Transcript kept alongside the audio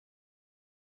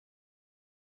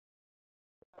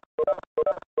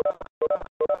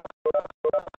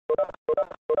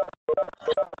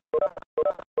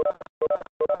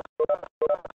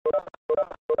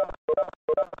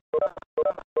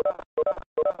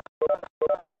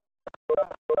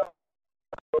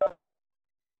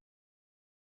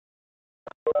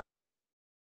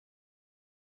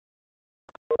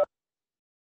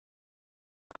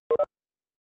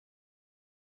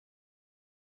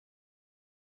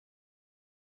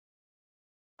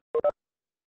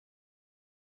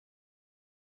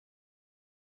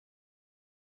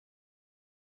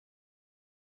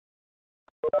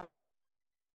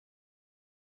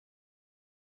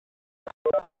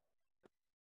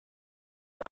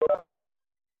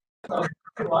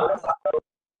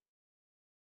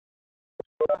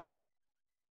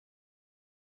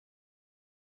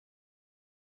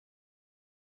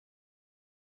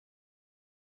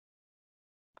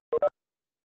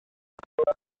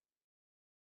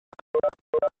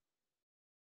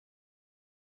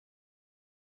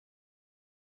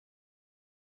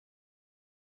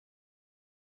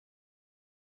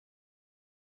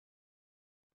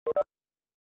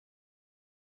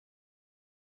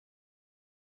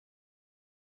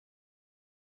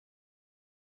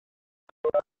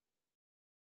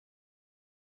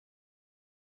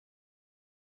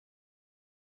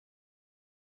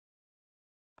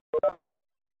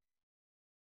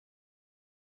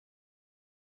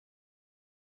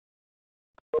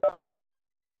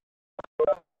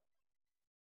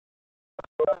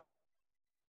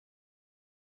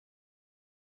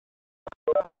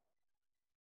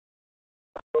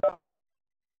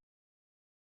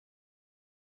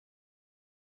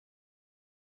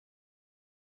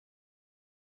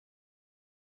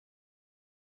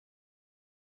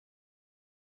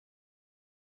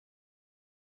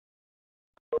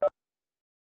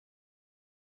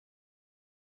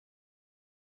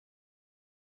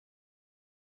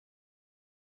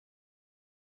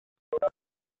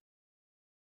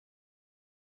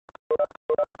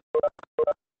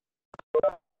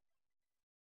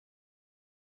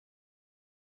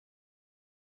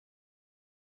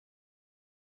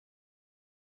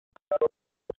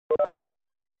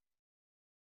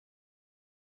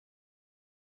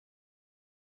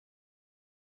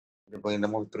Dia panggil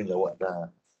nama terus jawab dah.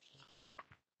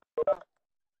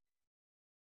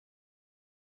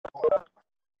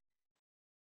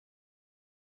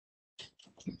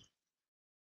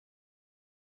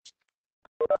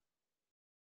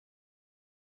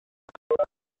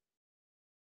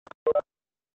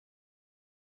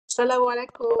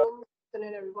 Assalamualaikum. Good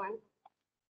afternoon, everyone.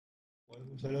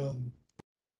 Waalaikumsalam.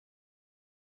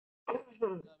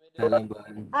 Salam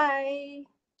Puan. Hi.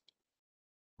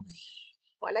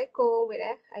 Waalaikum. Wait,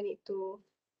 I need to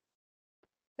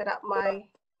set up my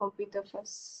computer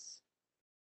first.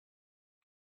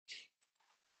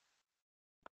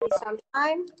 Need some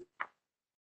time.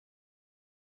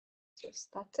 Just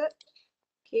started.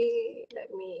 Okay, let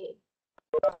me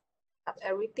up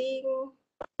everything.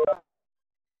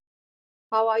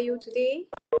 How are you today?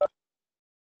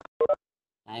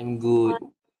 I'm good.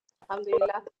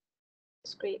 Alhamdulillah.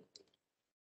 It's great.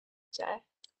 Sekejap.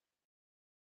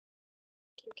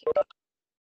 Okay.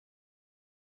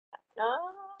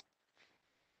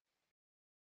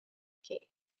 Okay.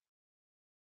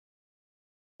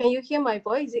 Can you hear my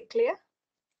voice? Is it clear?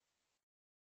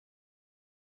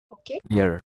 Okay.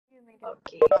 Here.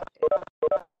 Okay.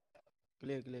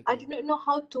 Clear. I do not know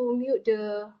how to mute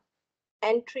the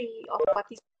entry of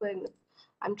participant.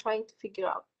 I'm trying to figure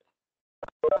out.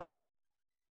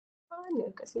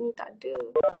 Mana kat sini tak ada.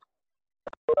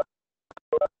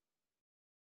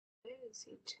 Where is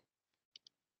it?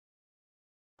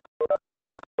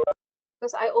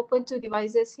 Because I open two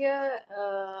devices here.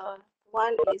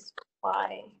 One is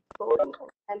my phone,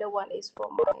 and the one is for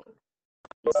my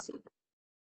PC.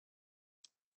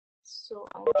 So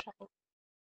I'm trying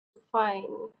to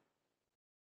find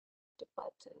the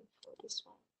button for this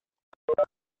one.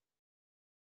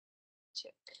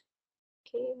 Check.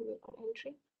 Okay, mute on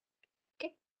entry.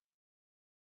 Okay.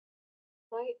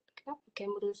 Right. Kenapa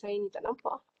kamera saya ni tak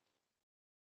nampak?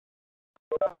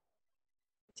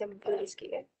 Macam blur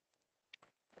sikit kan?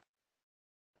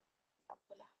 Tak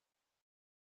apalah.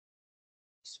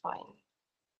 It's fine.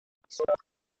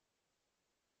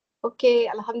 Okay,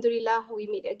 Alhamdulillah, we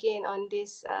meet again on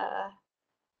this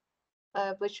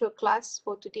virtual class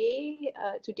for today.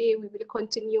 Today we will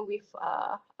continue with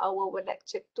our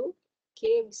lecture 2.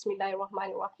 Okay,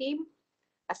 Bismillahirrahmanirrahim.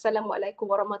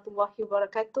 Assalamualaikum warahmatullahi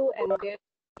wabarakatuh, and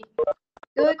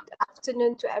good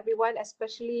afternoon to everyone,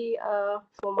 especially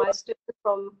for my students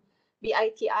from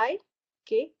BITI.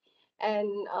 Okay,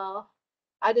 and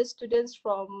other students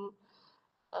from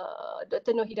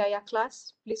Dr. Nur Hidayah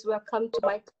class, please welcome to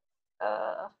my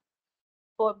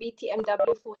for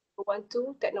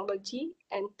BTMW4012 Technology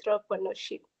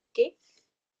Entrepreneurship. Okay.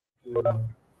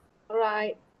 All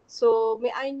right. So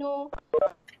may I know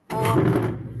how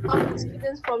many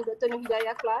students from Dr. Nur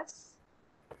Hidayah class?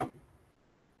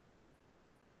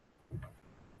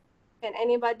 Can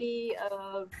anybody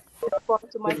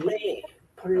respond to my question?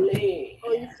 Or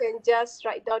you can just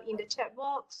write down in the chat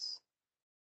box.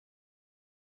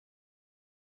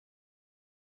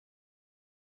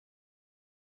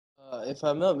 If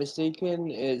I'm not mistaken,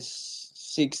 it's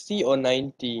 60 or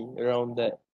 90, around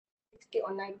that. 60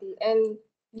 or 90. And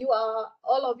you are,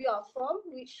 all of you are from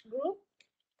which group?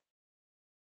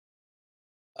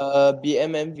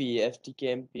 BMMV,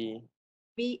 FTKMP.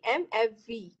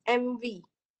 BMFV, MV,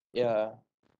 Yeah.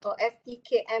 or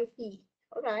FTKMP.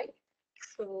 All right.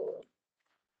 So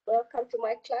welcome to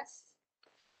my class.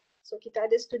 So kita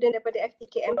ada student daripada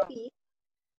FTKMP.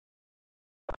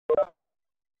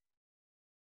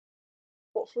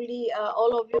 Hopefully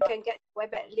all of you can get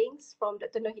website links from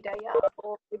Dr. Nur Hidayah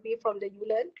or maybe from the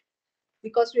ULearn,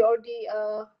 because we already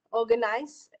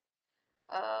organized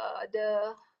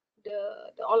the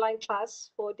online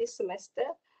class for this semester,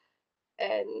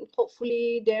 and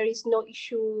hopefully there is no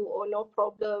issue or no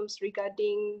problems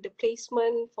regarding the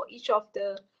placement for each of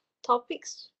the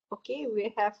topics. Okay,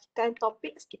 we have 10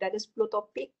 topics, kita ada 10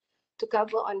 topik to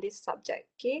cover on this subject.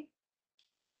 Okay,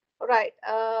 all right.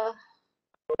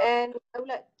 And I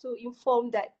would like to inform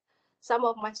that some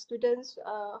of my students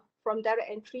from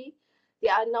direct entry, they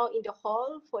are now in the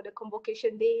hall for the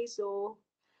convocation day. So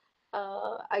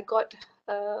I got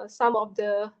some of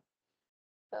the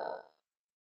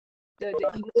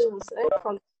emails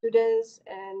from students,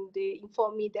 and they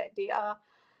inform me that they are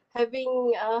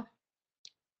having a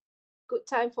good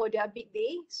time for their big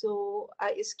day. So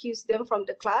I excuse them from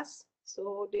the class.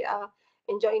 So they are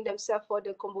enjoying themselves for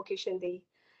the convocation day.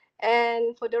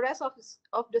 And for the rest of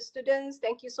the students,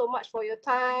 thank you so much for your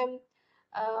time,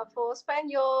 for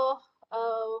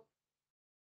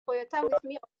your time with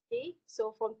me today.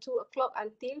 So from 2 o'clock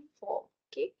until 4.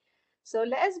 Okay. So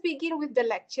let's begin with the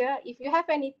lecture. If you have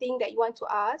anything that you want to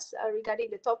ask regarding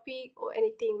the topic or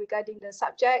anything regarding the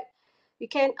subject, you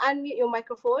can unmute your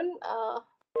microphone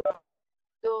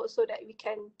so that we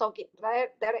can talk it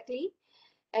directly,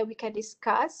 and we can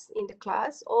discuss in the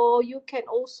class, or you can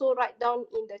also write down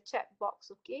in the chat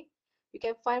box. Okay, you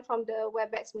can find from the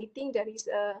WebEx meeting, there is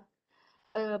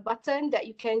a button that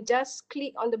you can just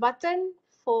click on the button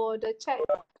for the chat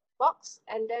box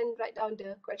and then write down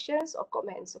the questions or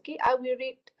comments. Okay, I will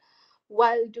read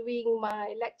while doing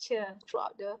my lecture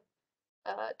throughout the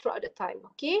time.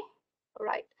 Okay, all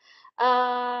right.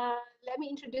 Let me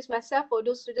introduce myself for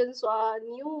those students who are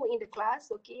new in the class.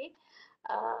 Okay,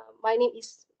 my name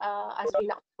is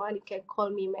Azrina Osman. You can call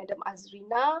me Madam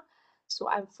Azrina. So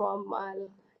I'm from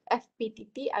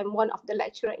FPTT. I'm one of the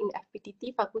lecturer in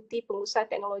FPTT, Fakulti Pengurusan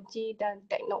Teknologi dan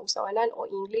Teknousahawanan, or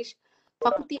English,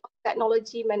 Faculty of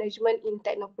Technology Management in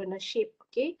Entrepreneurship.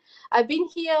 Okay, I've been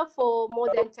here for more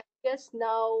than 10 years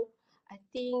now. I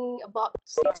think about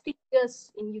 60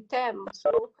 years in UTM.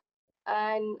 So,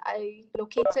 and I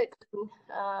located in,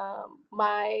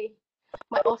 my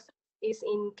office is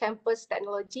in campus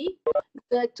technology,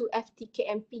 near to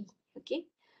FTKMP. Okay,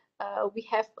 we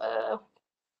have a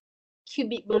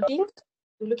cubic building.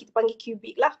 Dulu kita panggil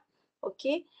cubic lah.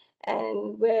 Okay,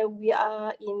 and where we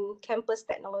are in campus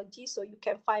technology, so you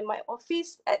can find my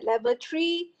office at level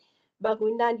 3,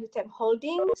 bangunan UTM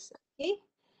Holdings. Okay,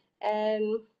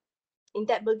 and in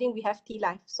that building we have tea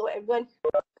life. So everyone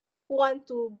who want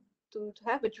to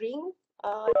have a drink,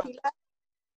 tea life,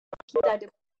 kita ada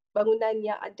bangunan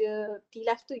yang ada tea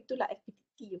life tu, itulah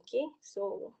FPTT. Okay,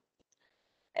 so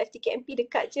FTKMP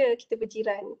dekat je, kita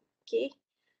berjiran. Okay,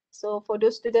 so for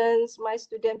those students, my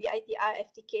student BITI,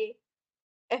 FTK,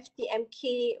 FTMK,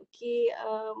 okay,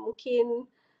 mungkin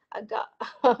agak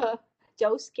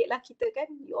jauh sikit lah kita kan,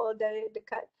 you all dari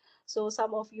dekat. So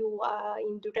some of you are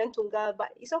in Durian Tunggal,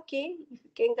 but it's okay.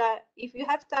 If you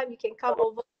have time, you can come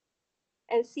over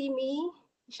and see me,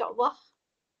 insyaAllah.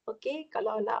 Okay,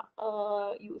 kalau nak,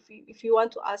 if you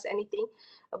want to ask anything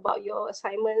about your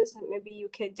assignments, maybe you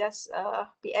can just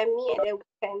PM me, and then we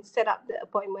can set up the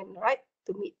appointment, right,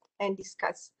 to meet and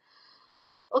discuss.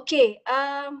 Okay,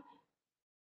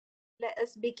 let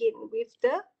us begin with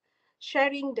the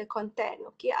sharing the content.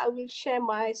 Okay, I will share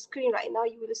my screen right now.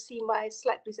 You will see my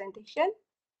slide presentation.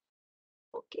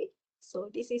 Okay, so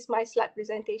this is my slide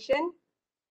presentation.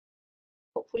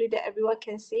 Hopefully that everyone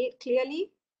can see it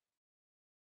clearly.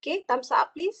 Okay, thumbs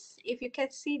up please if you can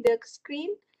see the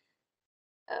screen.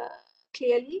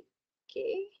 clearly?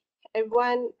 Okay,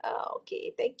 everyone,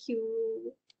 okay, thank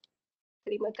you.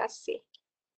 Terima kasih.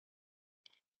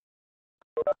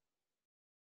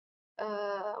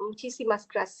 Muchísimas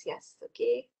gracias.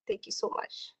 Okay, thank you so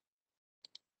much.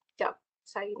 Sekejap,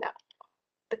 saya nak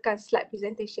tekan slide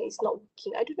presentation, it's not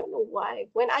working. I do not know why.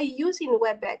 When I use in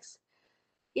WebEx,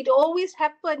 it always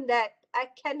happen that I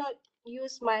cannot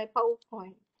use my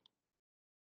PowerPoint.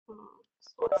 So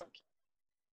it's okay.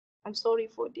 I'm sorry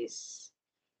for this.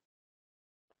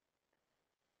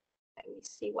 Let me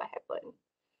see what happened.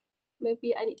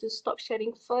 Maybe I need to stop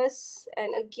sharing first.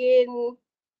 And again,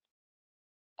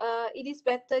 it is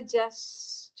better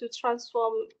just to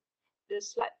transform the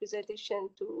slide presentation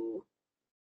to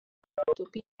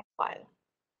PDF file.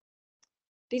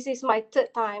 This is my third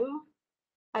time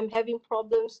I'm having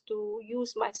problems to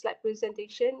use my slide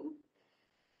presentation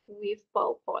with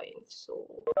PowerPoint.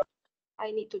 So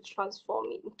I need to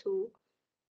transform it into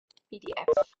PDF.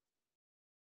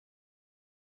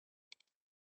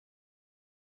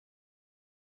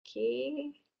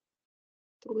 Okay,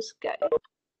 tunggu sekejap.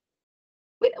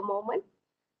 Wait a moment,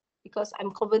 because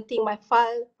I'm converting my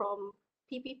file from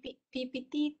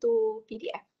PPT to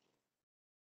PDF.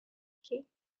 Okay,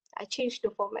 I changed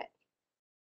the format.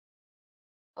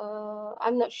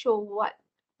 I'm not sure what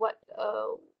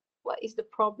is the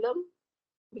problem,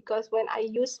 because when I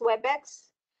use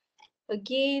WebEx,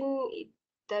 again, it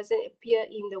doesn't appear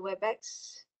in the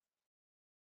WebEx.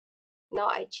 Now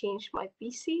I changed my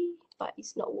PC, but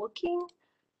it's not working.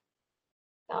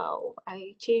 Now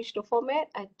I changed the format.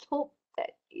 I hope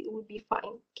that it will be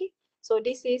fine. Okay, so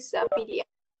this is a PDF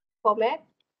format,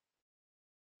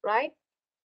 right?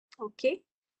 Okay.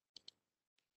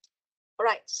 All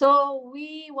right, so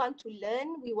we want to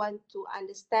learn, we want to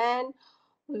understand,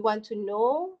 we want to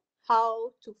know how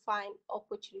to find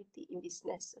opportunity in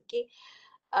business. Okay,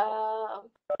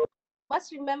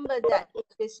 must remember that in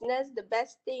business, the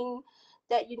best thing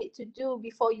that you need to do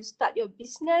before you start your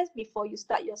business, before you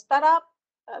start your startup,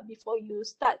 before you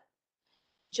start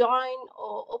join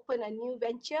or open a new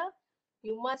venture,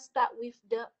 you must start with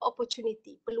the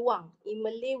opportunity, peluang. In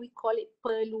Malay, we call it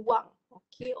peluang,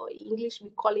 okay, or in English,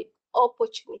 we call it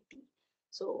opportunity.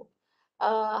 So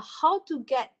how to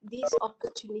get this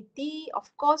opportunity? Of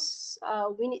course,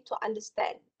 we need to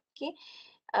understand, okay,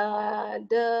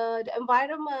 the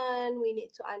environment, we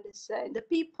need to understand the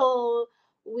people,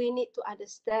 we need to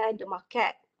understand the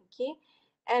market, okay.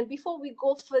 And before we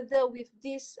go further with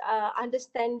this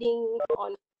understanding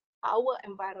on our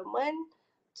environment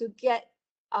to get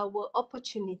our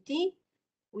opportunity,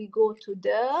 we go to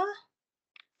the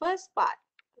first part,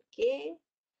 okay.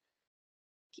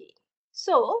 Okay,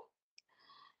 so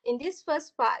in this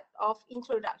first part of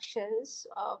introductions,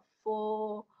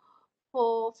 for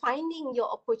finding your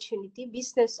opportunity,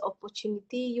 business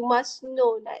opportunity, you must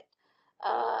know that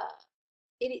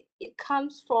it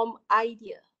comes from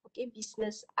idea, okay,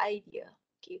 business idea.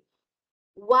 Okay,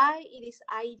 why it is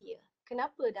idea?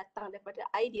 Kenapa datang daripada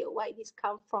idea? Why this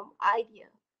come from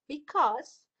idea?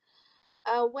 Because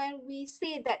when we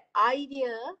say that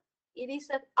idea, it is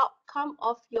an outcome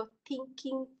of your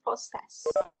thinking process.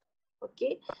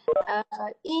 Okay,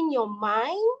 in your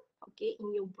mind, okay,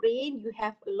 in your brain, you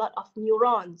have a lot of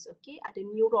neurons, okay, ada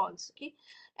neurons, okay,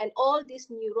 and all these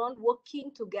neurons working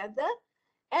together,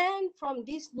 and from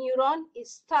this neuron, it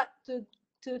start to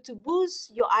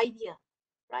boost your idea,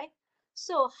 right?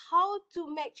 So how to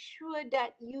make sure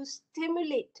that you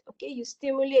stimulate, okay, you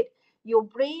stimulate your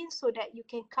brain so that you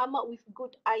can come up with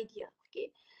good idea,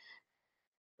 okay?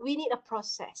 We need a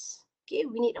process, okay,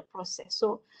 we need a process.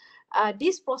 So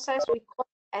this process we call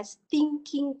as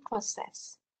thinking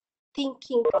process.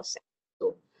 Thinking process.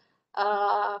 So,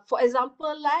 for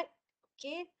example, like,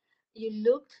 okay, you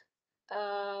look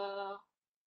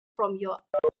from your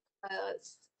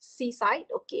seaside,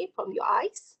 okay, from your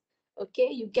eyes, okay,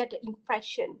 you get the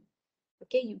impression,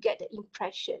 okay, you get the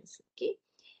impressions, okay,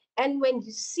 and when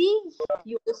you see,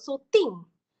 you also think,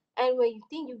 and when you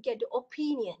think, you get the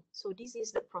opinion. So this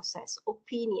is the process,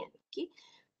 opinion, okay.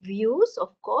 Views,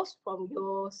 of course, from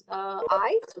your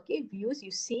eyes, okay, views, you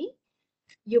see,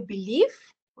 you believe,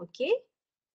 okay,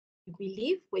 you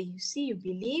believe, when you see, you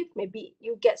believe, maybe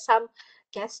you get some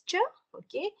gesture,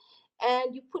 okay,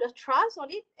 and you put a trust on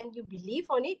it and you believe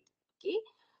on it, okay.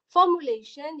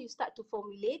 Formulation, you start to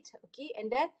formulate, okay,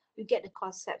 and then you get the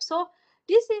concept. So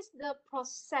this is the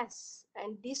process,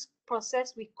 and this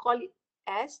process we call it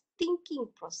as thinking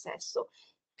process. So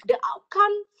the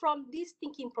outcome from this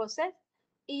thinking process,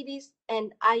 it is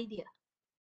an idea.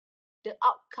 The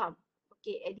outcome,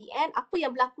 okay, at the end, apa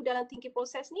yang berlaku dalam thinking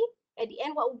process ni? At the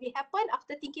end, what will be happen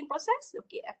after thinking process?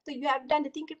 Okay, after you have done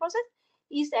the thinking process,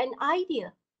 is an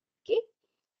idea. Okay,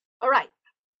 all right.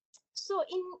 So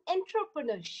in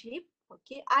entrepreneurship,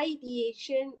 okay,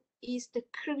 ideation is the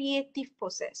creative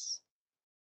process.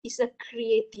 It's a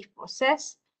creative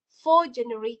process for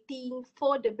generating,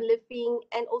 for developing,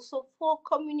 and also for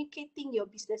communicating your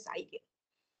business idea.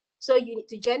 So you need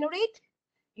to generate,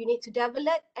 you need to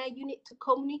develop, and you need to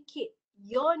communicate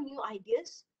your new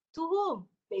ideas to whom?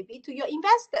 Maybe to your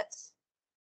investors,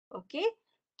 okay,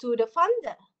 to the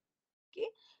funder, okay,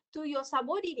 to your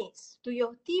subordinates, to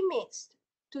your teammates,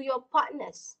 to your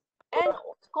partners, and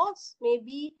of course,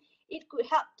 maybe it could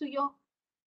help to your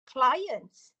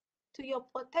clients, to your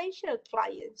potential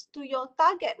clients, to your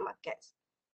target markets.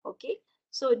 Okay,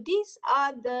 so these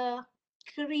are the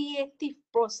creative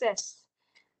process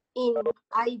in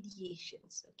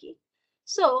ideations. Okay,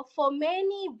 so for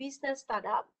many business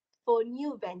startup, for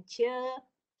new venture,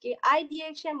 okay,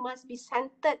 ideation must be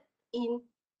centered in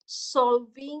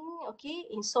solving, okay,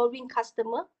 in solving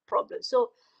customer problems.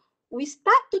 So we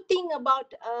start to think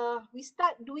about, we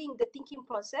start doing the thinking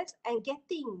process and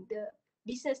getting the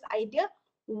business idea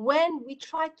when we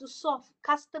try to solve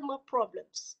customer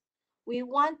problems. We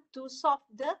want to solve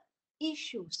the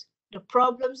issues, the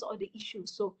problems or the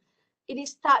issues. So it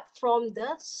is start from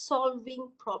the solving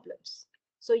problems.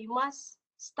 So you must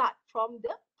start from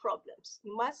the problems.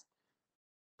 You must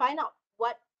find out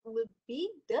what will be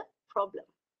the problem.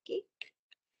 Okay.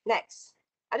 Next.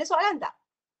 Ada soalan tak?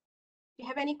 Do you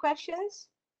have any questions?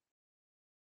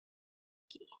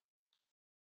 Okay.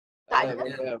 Tak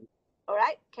ada?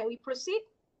 Alright, can we proceed?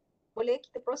 Boleh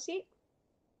kita proceed?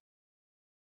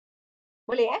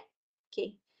 Boleh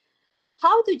Okay.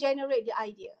 How to generate the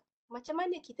idea? Macam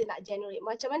mana kita nak generate?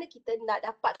 Macam mana kita nak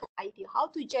dapat idea? How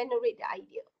to generate the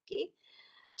idea? Okay.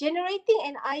 Generating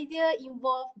an idea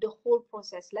involve the whole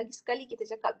process. Lagi sekali kita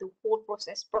cakap the whole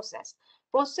process. Process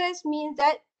means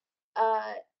that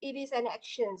it is an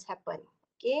actions happen.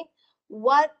 Okay.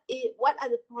 What are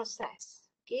the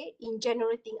process? Okay, in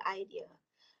generating idea?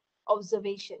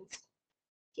 Observations.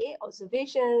 Okay,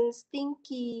 observations,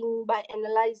 thinking by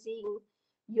analyzing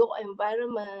your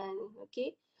environment,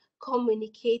 okay,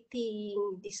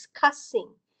 communicating,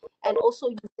 discussing, and also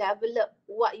you develop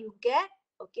what you get,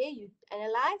 okay, you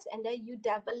analyze and then you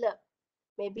develop.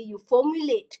 Maybe you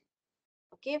formulate,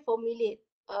 okay,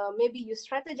 maybe you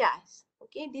strategize,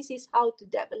 okay, this is how to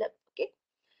develop, okay.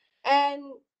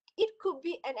 And it could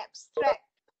be an abstract,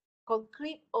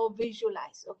 concrete, or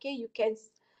visualize, okay. You can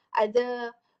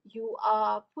either you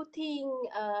are putting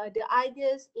the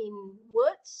ideas in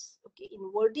words, okay,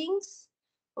 in wordings,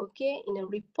 okay, in a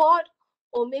report,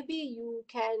 or maybe you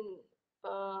can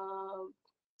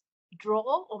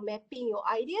draw or mapping your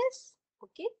ideas,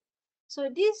 okay.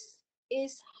 So this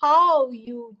is how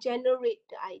you generate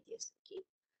the ideas, okay.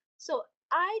 So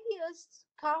ideas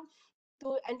come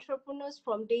to entrepreneurs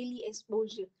from daily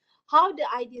exposure. How the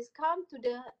ideas come to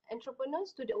the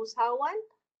entrepreneurs, to the usahawan,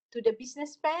 to the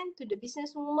businessman, to the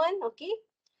businesswoman, okay?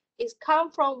 It's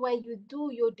come from when you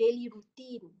do your daily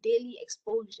routine, daily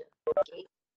exposure, okay?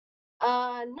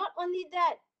 Not only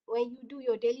that, when you do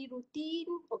your daily routine,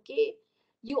 okay,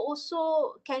 you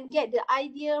also can get the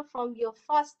idea from your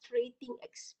frustrating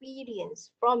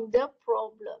experience, from the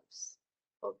problems,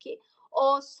 okay,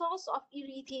 or source of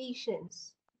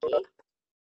irritations, okay,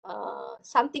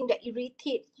 something that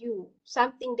irritates you,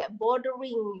 something that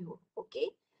bothering you, okay,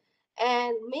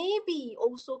 and maybe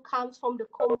also comes from the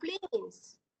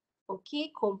complaints,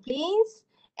 okay, complaints,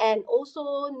 and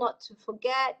also not to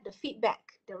forget the feedback,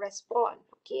 the response,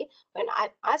 okay. When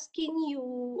I'm asking you,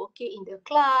 okay, in the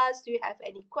class, do you have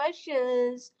any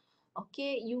questions,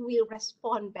 okay, you will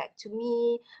respond back to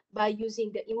me by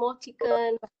using the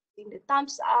emoticon, by using the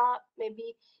thumbs up.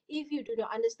 Maybe if you do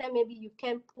not understand, maybe you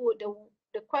can put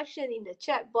the question in the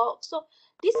chat box. So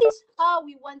this is how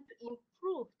we want to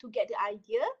improve to get the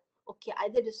idea. Okay,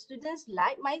 either the students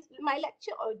like my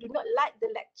lecture or do not like the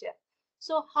lecture.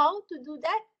 So how to do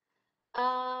that?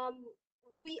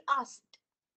 We ask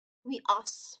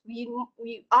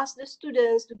the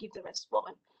students to give the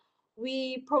response.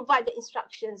 We provide the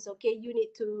instructions. Okay, you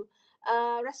need to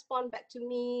respond back to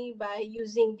me by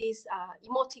using this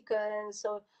emoticon.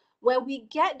 So when we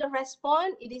get the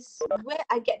response, it is where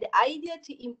I get the idea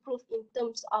to improve in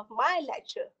terms of my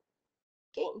lecture.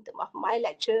 Okay, in terms of my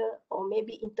lecture, or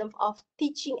maybe in terms of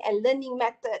teaching and learning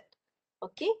method.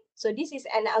 Okay, so this is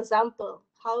an example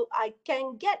how I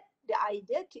can get the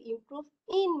idea to improve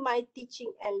in my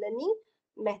teaching and learning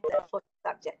method for the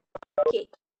subject. Okay,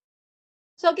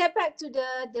 so get back to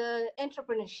the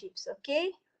entrepreneurships.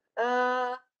 Okay,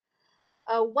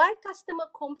 why customer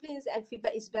complaints and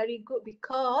feedback is very good,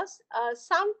 because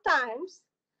sometimes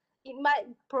it might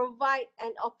provide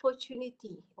an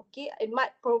opportunity. Okay, it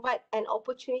might provide an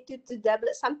opportunity to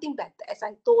develop something better, as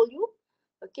I told you.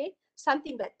 Okay,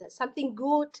 something better, something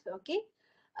good. Okay,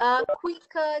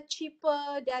 quicker,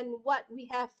 cheaper than what we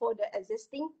have for the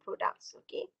existing products.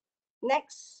 Okay,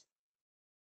 next.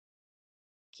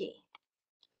 Okay,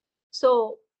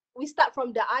 so we start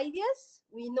from the ideas.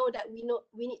 We know that we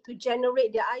need to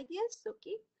generate the ideas.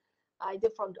 Okay, either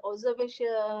from the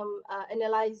observation,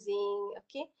 analyzing.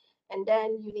 Okay, and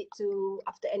then you need to,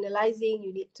 after analyzing,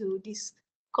 you need to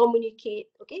communicate.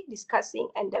 Okay, discussing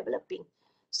and developing.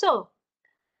 So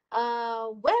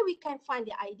where we can find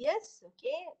the ideas,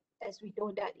 okay, as we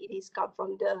know that it is come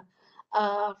from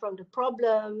the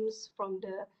problems, from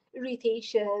the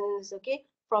irritations, okay,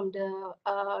 from the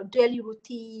daily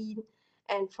routine,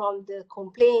 and from the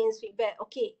complaints, feedback.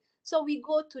 Okay, so we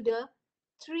go to the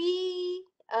three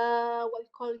what we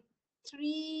call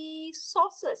three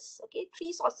sources. Okay,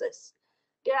 three sources.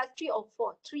 There are three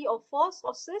or four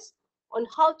sources on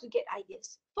how to get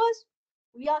ideas. First,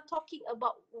 we are talking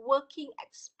about working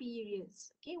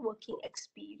experience. Okay, working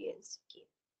experience. Okay,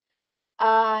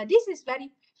 this is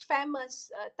very famous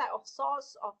type of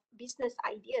source of business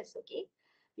ideas. Okay,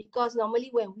 because normally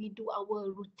when we do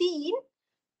our routine,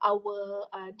 our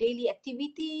daily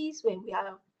activities, when we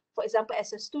are, for example,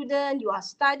 as a student, you are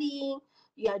studying,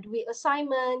 you are doing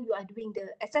assignment, you are doing the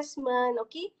assessment.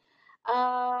 Okay,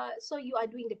 so you are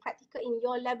doing the practical in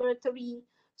your laboratory.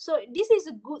 So this is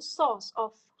a good source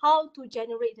of how to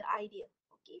generate the idea.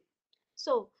 Okay,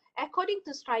 so according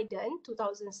to Strident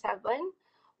 2007,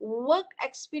 work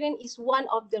experience is one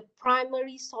of the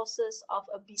primary sources of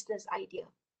a business idea.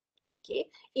 Okay,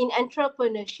 in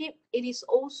entrepreneurship, it is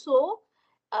also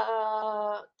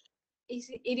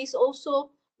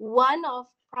one of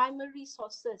primary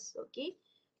sources. Okay,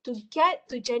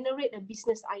 to generate a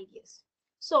business ideas.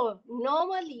 So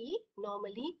normally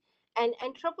an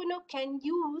entrepreneur can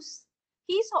use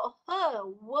his or her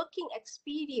working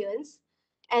experience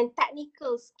and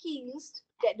technical skills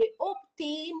that they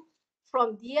obtain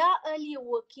from their earlier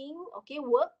work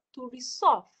to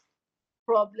resolve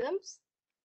problems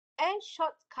and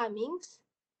shortcomings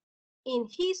in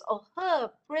his or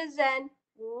her present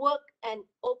work and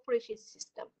operation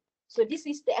system. So this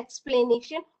is the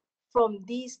explanation from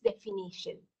this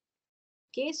definition.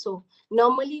 Okay, so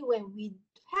normally when we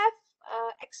have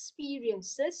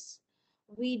experiences,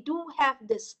 we do have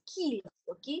the skills.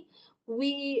 Okay,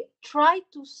 we try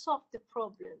to solve the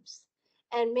problems,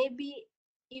 and maybe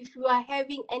if you are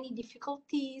having any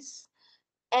difficulties,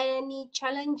 any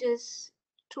challenges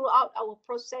throughout our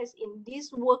process in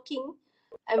this working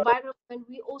environment,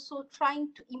 we also trying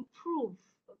to improve.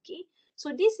 Okay,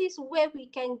 so this is where we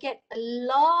can get a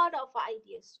lot of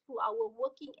ideas through our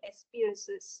working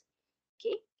experiences.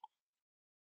 Okay,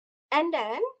 and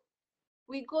then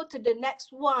we go to the next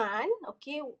one.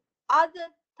 Okay, other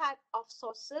type of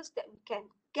sources that we can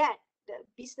get the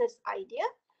business idea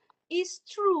is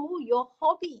through your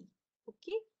hobby.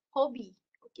 Okay, hobby.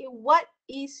 Okay, what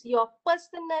is your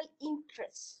personal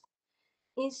interest?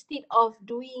 Instead of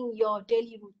doing your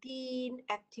daily routine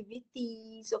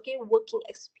activities, okay, working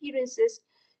experiences,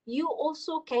 you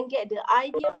also can get the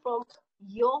idea from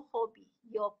your hobby,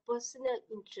 your personal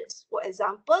interest. For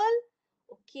example,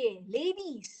 okay,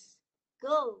 ladies,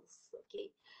 girls,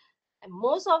 okay, and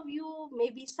most of you,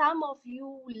 maybe some of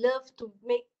you love to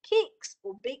make cakes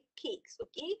or bake cakes.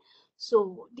 Okay,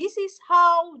 so this is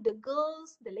how the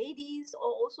girls, the ladies,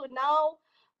 or also now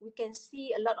we can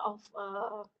see a lot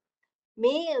of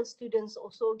male students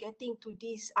also getting to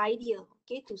this idea,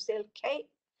 okay, to sell cake,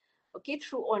 okay,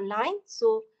 through online.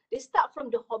 So they start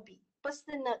from the hobby,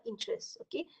 personal interest.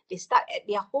 Okay, they start at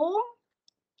their home,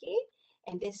 okay,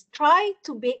 and they try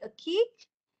to bake a cake,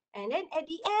 and then at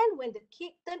the end, when the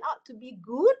cake turned out to be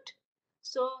good,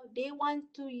 so they want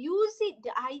to use it,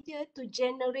 the idea, to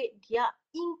generate their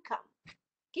income.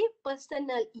 Okay,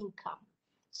 personal income.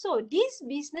 So this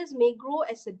business may grow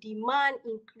as a demand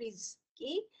increase.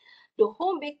 Okay, the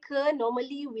home baker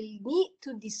normally will need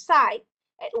to decide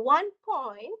at one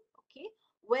point, okay,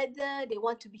 whether they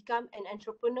want to become an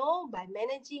entrepreneur by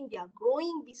managing their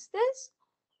growing business,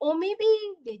 or maybe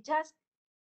they just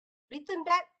return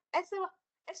back as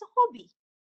a hobby.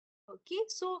 Okay,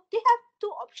 so they have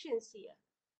two options here,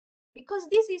 because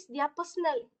this is their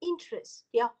personal interest,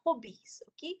 their hobbies.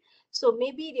 Okay, so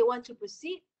maybe they want to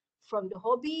proceed from the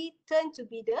hobby, turn to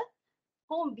be the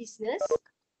home business,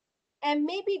 and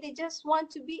maybe they just want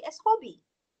to be as hobby,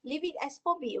 leave it as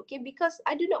hobby. Okay, because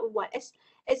I do not want, as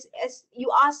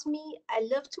you ask me, I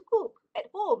love to cook at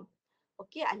home.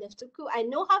 Okay, I love to cook, I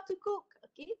know how to cook.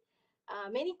 Okay,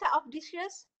 many type of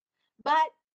dishes,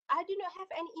 but I do not have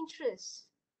any interest,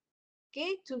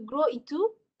 okay, to grow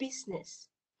into business.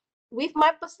 With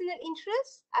my personal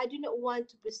interest, I do not want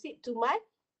to proceed to my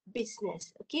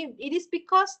business, okay. It is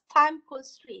because time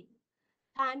constraint.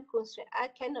 I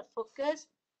cannot focus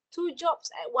 2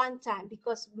 jobs at one time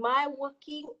because my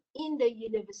working in the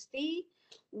university,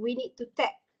 we need to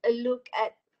take a look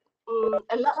at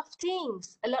a lot of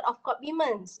things, a lot of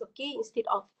commitments, okay. Instead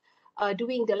of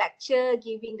doing the lecture,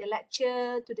 giving the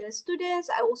lecture to the students,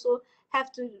 I also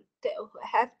have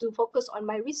to focus on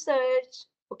my research,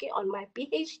 okay, on my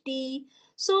PhD.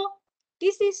 So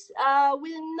this is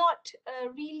will not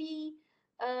really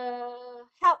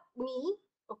help me,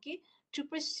 okay, to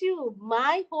pursue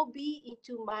my hobby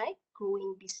into my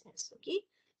growing business, okay.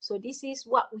 So this is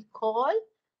what we call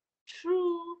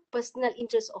true personal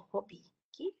interest or hobby,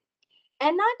 okay.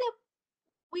 Another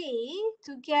way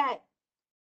to get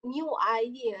new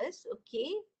ideas,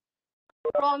 okay,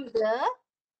 from the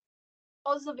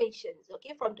observations,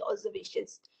 okay, from the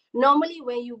observations. Normally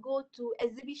when you go to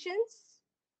exhibitions,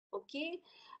 okay,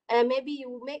 and maybe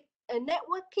you make a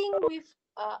networking with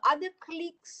other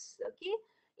colleagues, okay,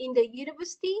 in the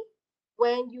university,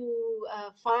 when you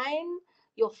find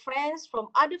your friends from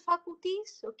other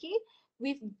faculties, okay,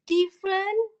 with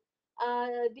different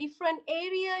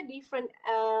area, different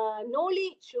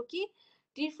knowledge, okay,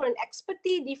 different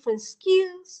expertise, different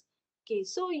skills, okay.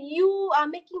 So you are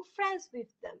making friends with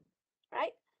them,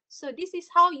 right? So this is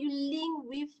how you link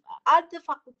with other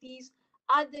faculties,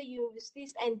 other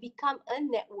universities, and become a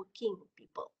networking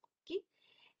people, okay.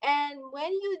 And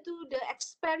when you do the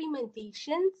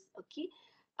experimentations, okay,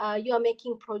 you are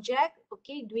making project,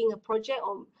 okay, doing a project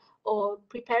or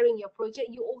preparing your project,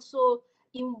 you also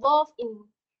involved in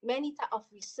many type of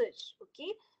research,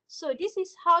 okay. So this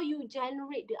is how you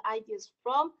generate the ideas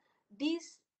from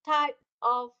this type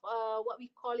of what we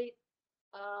call it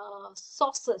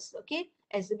sources, okay,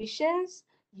 exhibitions,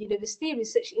 university,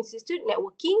 research institute,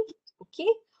 networking, okay.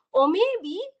 Or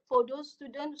maybe for those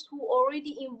students who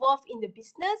already involved in the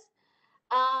business,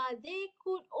 they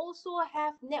could also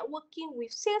have networking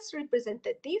with sales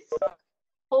representative,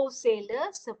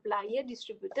 wholesaler, supplier,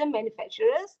 distributor,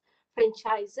 manufacturers,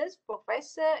 franchises,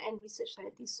 professor, and research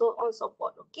scientists, so on and so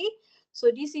forth, okay.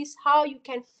 So this is how you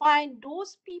can find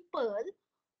those people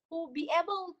who be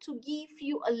able to give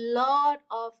you a lot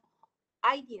of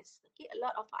ideas, okay, a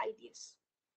lot of ideas.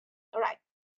 All right.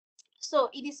 So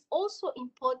it is also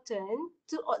important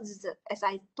to observe, as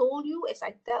I told you, as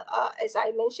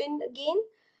I mentioned again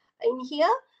in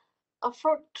here,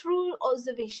 for true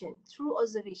observation,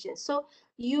 So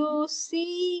you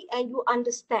see and you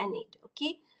understand it,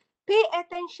 okay. Pay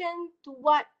attention to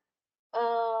what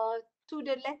to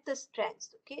the latest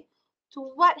trends, okay, to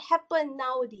what happened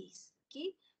nowadays,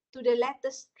 okay, to the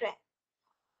latest trend.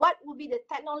 What will be the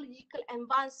technological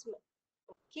advancement,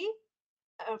 okay.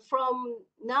 From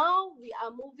now we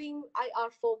are moving IR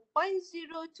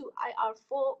 4.0 to IR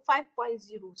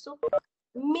 5.0. So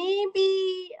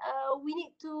maybe we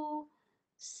need to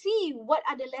see what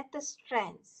are the latest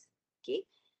trends, okay.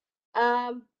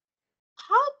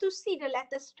 How to see the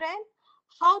latest trend,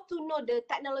 how to know the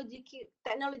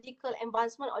technological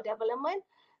advancement or development,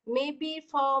 maybe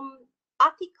from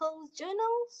articles,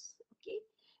 journals, okay,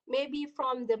 maybe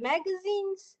from the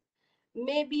magazines,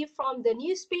 maybe from the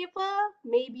newspaper,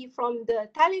 maybe from the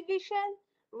television,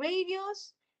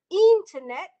 radios,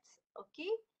 internet, okay,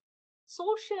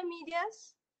 social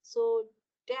medias. So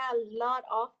there are a lot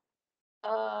of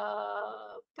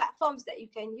platforms that you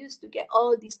can use to get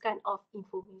all this kind of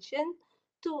information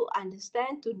to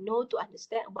understand, to know, to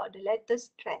understand about the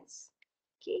latest trends,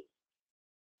 okay.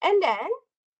 And then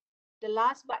the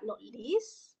last but not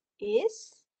least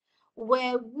is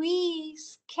where we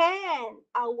scan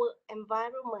our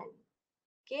environment,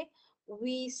 okay.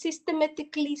 We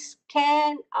systematically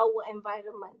scan our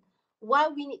environment. Why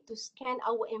we need to scan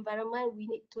our environment? We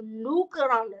need to look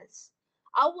around us,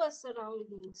 our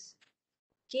surroundings,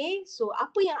 okay. So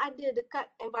apa yang ada dekat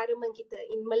environment kita,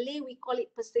 in Malay we call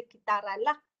it persekitaran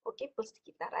lah, okay,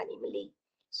 persekitaran in Malay.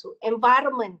 So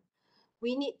environment,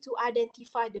 we need to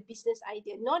identify the business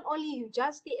idea. Not only you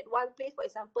just stay at one place, for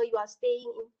example, you are staying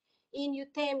in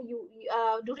UTM,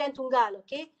 Durian Tunggal,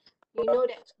 okay. You know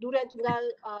that Durian Tunggal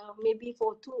maybe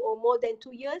for 2 or more than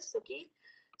 2 years, okay.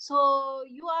 So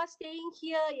you are staying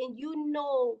here and you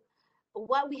know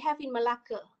what we have in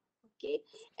Malacca, okay.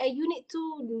 And you need to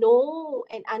know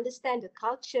and understand the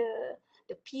culture,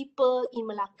 the people in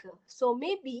Malacca. So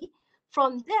maybe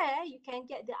from there you can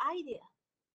get the idea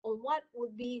on what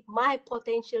would be my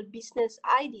potential business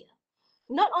idea.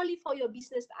 Not only for your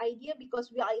business idea,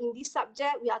 because we are in this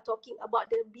subject, we are talking about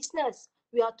the business,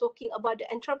 we are talking about the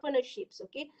entrepreneurships,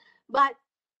 okay? But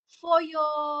for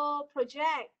your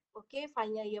project, okay,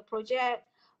 final year project,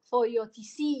 for your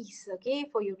thesis, okay,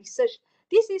 for your research,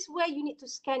 this is where you need to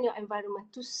scan your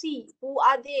environment to see who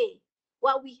are they,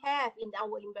 what we have in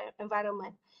our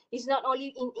environment. It's not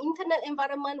only in internal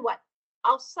environment, what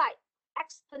outside,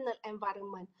 external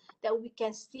environment, that we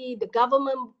can see the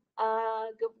government,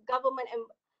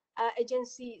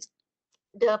 agencies,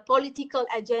 the political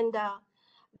agenda,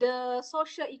 the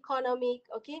social economic,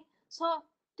 okay? So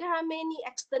there are many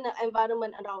external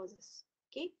environment around us,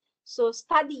 okay? So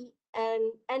study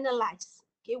and analyze,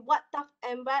 okay, what type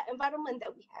of environment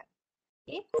that we have,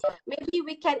 okay? Maybe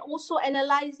we can also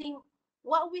analyzing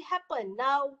what will happen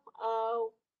now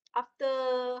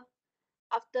after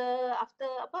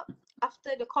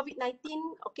the COVID-19,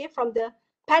 okay, from the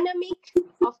pandemic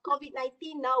of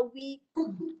COVID-19, now we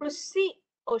proceed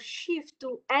or shift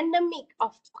to endemic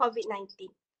of COVID-19,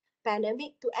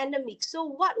 pandemic to endemic. So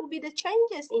what will be the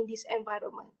changes in this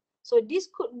environment? So this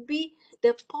could be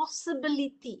the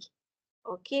possibility.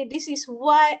 Okay, this is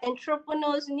why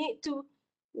entrepreneurs need to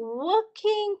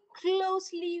working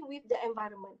closely with the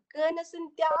environment. Kena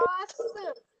sentiasa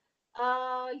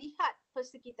lihat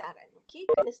persekitaran, okay?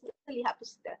 Kena sentiasa lihat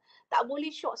persekitaran. Tak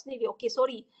boleh short sendiri. Okay,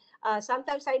 sorry.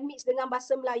 Sometimes I mix dengan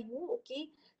bahasa Melayu,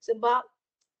 okay? Sebab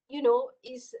you know,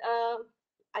 is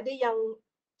ada yang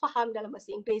faham dalam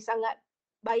bahasa Inggeris sangat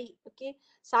baik, okay?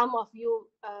 Some of you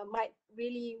might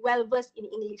really well versed in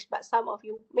English, but some of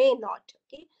you may not,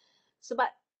 okay?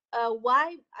 Sebab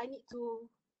why I need to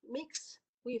mix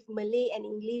with Malay and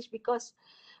English, because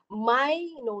my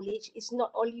knowledge is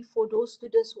not only for those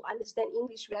students who understand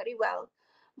English very well,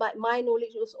 but my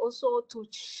knowledge is also to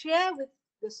share with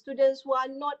the students who are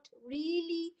not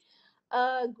really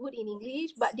good in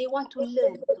English, but they want to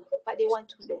learn.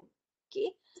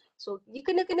 Okay, so you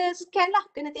kena scan lah,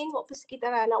 kena tengok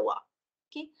persekitaran awak.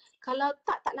 Okay, kalau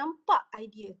tak nampak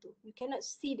idea tu, you cannot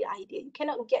see the idea, you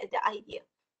cannot get the idea.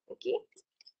 Okay.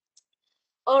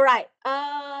 Alright,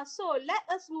 so let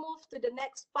us move to the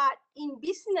next part. In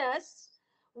business,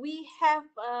 we have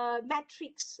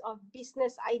matrix of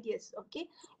business ideas. Okay,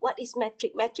 what is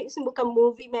matrix? Matrix ni bukan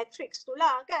movie Matrix tu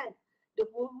lah kan? The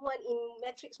woman in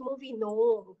Matrix movie,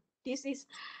 no. This is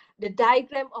the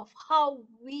diagram of how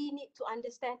we need to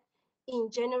understand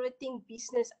in generating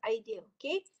business idea.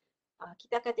 Okay,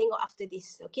 kita akan tengok after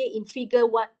this. Okay, in figure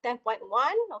 10.1,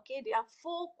 okay, there are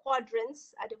 4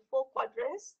 quadrants. Ada 4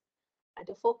 quadrants.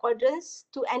 Ada 4 quadrants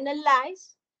to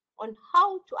analyze on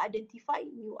how to identify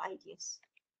new ideas.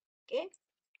 Okay,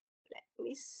 let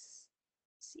me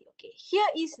see. Okay,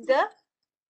 here is the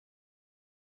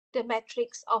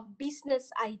matrix of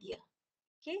business idea.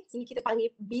 Okay, ini kita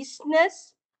panggil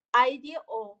business idea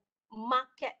or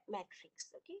market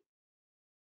matrix. Okay,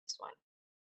 this one.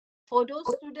 For those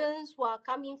students who are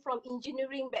coming from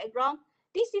engineering background,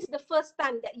 this is the first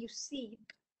time that you see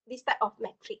this type of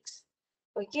matrix.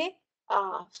 Okay.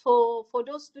 For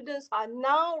those students who are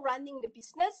now running the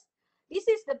business, this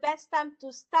is the best time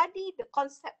to study the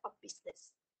concept of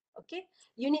business. Okay,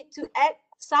 you need to add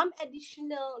some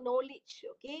additional knowledge.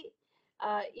 Okay,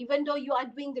 even though you are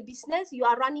doing the business, you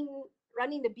are running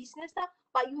the business,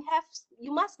 but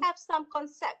you must have some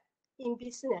concept in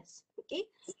business. Okay,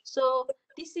 so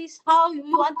this is how you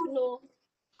want to know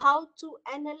how to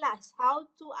analyze, how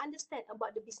to understand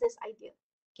about the business idea.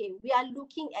 Okay, we are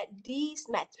looking at these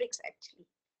metrics actually.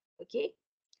 Okay,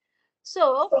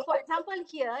 so for example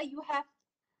here you have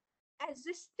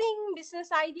existing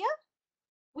business idea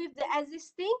with the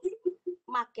existing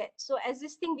market. So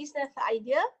existing business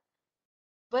idea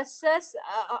versus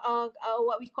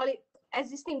what we call it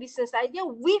existing business idea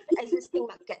with existing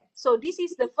market. So this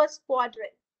is the first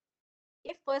quadrant.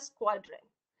 Okay, first quadrant.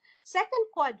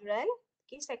 Second quadrant,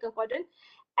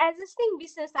 existing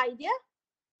business idea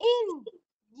in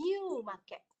new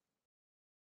market.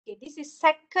 Okay, this is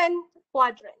second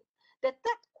quadrant. The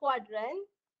third quadrant,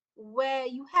 where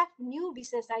you have new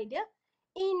business idea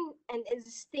in an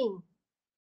existing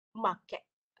market.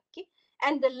 Okay,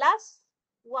 and the last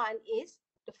one is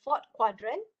the fourth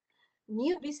quadrant,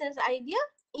 new business idea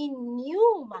in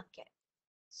new market.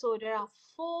 So there are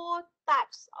 4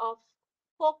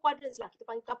 quadrants lah. Kita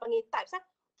panggil types.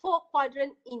 4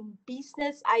 quadrant in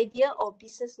business idea or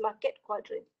business market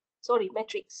quadrant. Sorry,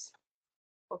 matrix.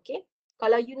 Okay.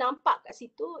 Kalau you nampak kat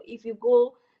situ, if you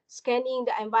go scanning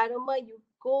the environment, you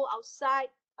go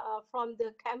outside from the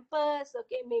campus,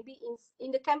 okay, maybe in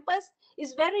the campus,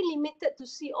 it's very limited to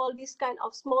see all these kind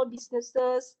of small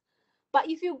businesses. But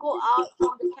if you go out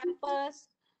from the campus,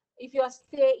 if you are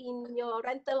stay in your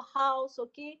rental house,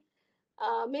 okay,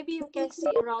 maybe you can see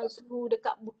around zoo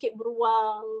dekat Bukit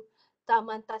Beruang,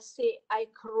 Taman Tasik,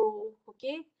 ICRO,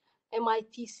 okay,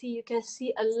 MITC. You can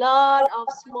see a lot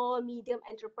of small, medium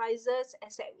enterprises,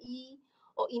 SME,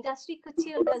 or industri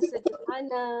kecil dan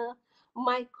sederhana,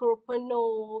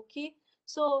 micropreneur, okay.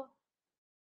 So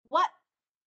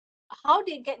how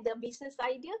they get the business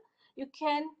idea? You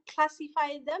can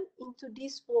classify them into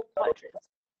these 4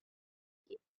 quadrants.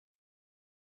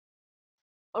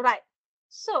 All right.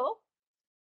 So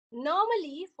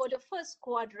normally for the first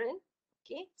quadrant,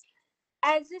 okay,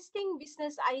 existing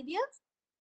business idea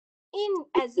in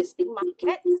existing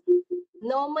market.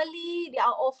 Normally they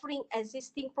are offering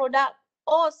existing product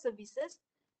or services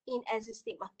in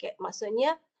existing market.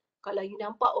 Maksudnya kalau you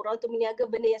nampak orang tu meniaga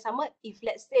benda yang sama, if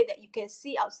let's say that you can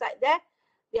see outside there,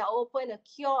 they are open a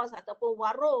kiosk ataupun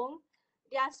warung,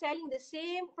 they are selling the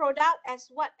same product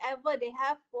as whatever they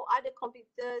have for other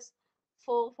competitors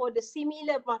for the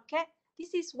similar market.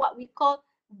 This is what we call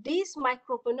this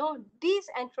micropreneur, this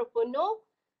entrepreneur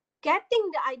getting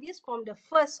the ideas from the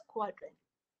first quadrant.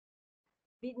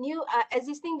 With new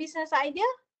existing business idea,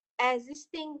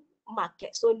 existing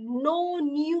market. So no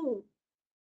new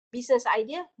business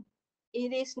idea.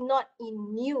 It is not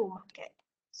in new market.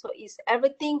 So it's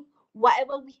everything,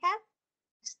 whatever we have,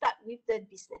 start with the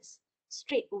business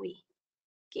straight away.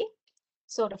 Okay.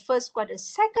 So the first quadrant,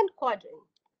 second quadrant.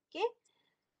 Okay.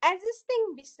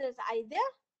 Existing business idea,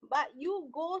 but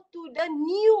you go to the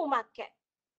new market.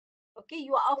 Okay,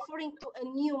 you are offering to a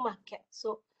new market.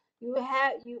 So you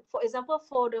have, for example,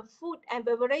 for the food and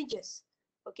beverages,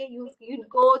 okay, you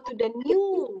go to the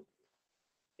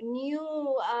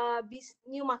new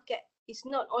market. It's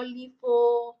not only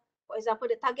for example,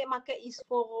 the target market is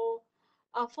for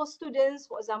students.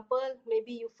 For example,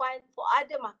 maybe you find for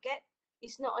other market,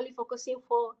 it's not only focusing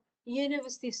for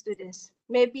university students,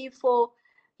 maybe for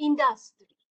industry.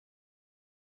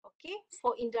 Okay,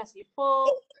 for industry, for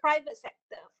private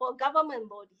sector, for government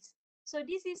bodies. So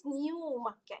this is new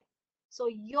market. So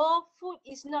your food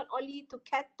is not only to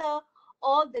cater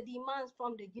all the demands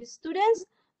from the youth students,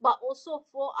 but also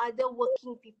for other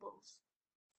working peoples.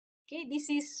 Okay, this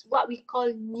is what we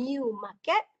call new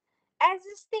market.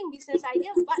 Existing business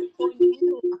idea, but for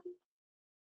new market.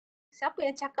 Siapa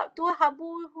yang cakap tu?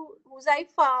 Habu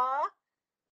Huzaifah.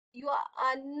 You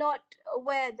are not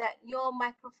aware that your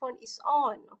microphone is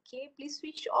on. Okay, please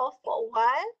switch off for a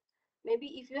while.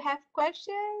 Maybe if you have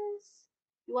questions,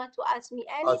 you want to ask me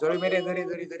anything,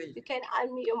 sorry. you can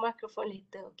unmute your microphone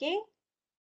later. Okay,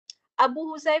 Abu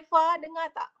Huzaifah,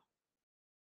 dengar tak?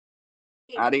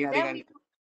 Okay,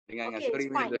 Dengar. okay,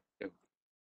 Sorry, it's fine.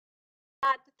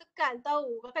 Tertekan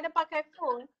tahu, kadang-kadang pakai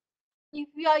phone. If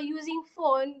you are using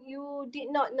phone, you did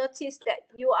not notice that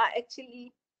you are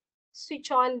actually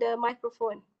switch on the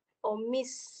microphone or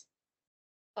miss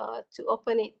to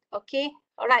open it. Okay,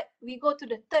 all right, we go to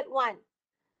the third one.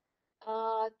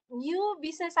 New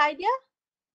business idea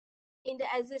in the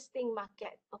existing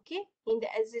market. Okay, in the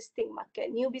existing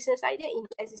market, new business idea in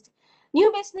the existing.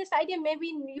 New business idea, maybe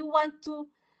you want to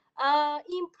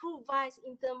improvise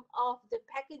in terms of the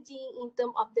packaging, in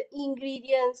terms of the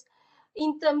ingredients,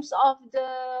 in terms of the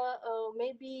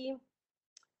maybe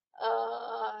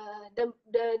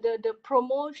the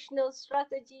promotional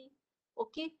strategy.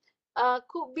 Okay,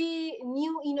 could be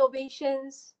new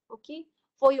innovations, okay,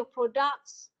 for your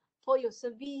products, for your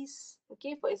service.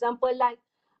 Okay, for example, like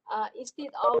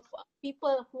instead of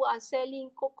people who are selling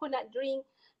coconut drink,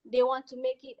 they want to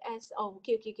make it as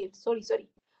sorry,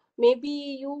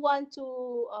 maybe you want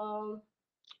to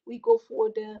we go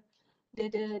for the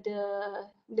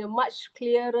much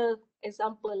clearer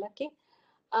example. Okay,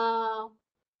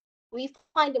 we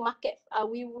find the market,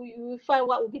 we find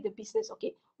what would be the business.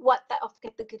 Okay, what type of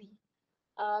category,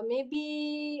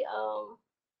 maybe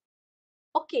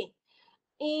okay,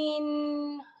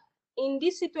 in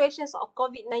these situations of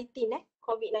COVID-19,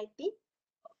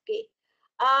 okay,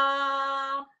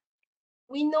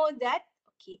 we know that,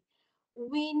 okay,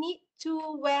 we need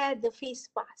to wear the face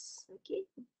mask. Okay,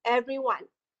 everyone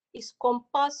is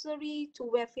compulsory to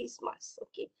wear face mask.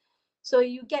 Okay, so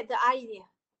you get the idea.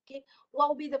 Okay, what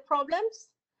will be the problems?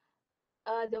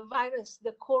 The virus,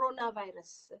 the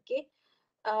coronavirus. Okay,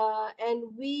 and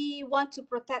we want to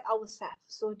protect ourselves.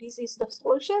 So this is the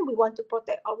solution. We want to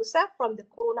protect ourselves from the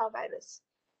coronavirus.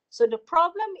 So the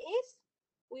problem is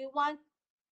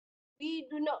we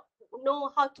do not know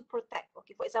how to protect.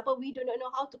 Okay, for example, we do not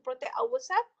know how to protect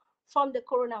ourselves from the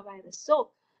coronavirus.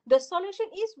 So the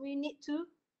solution is we need to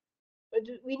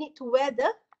wear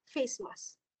the face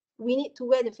mask. We need to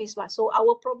wear the face mask. So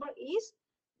our problem is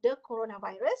the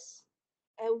coronavirus,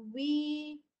 and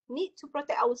we need to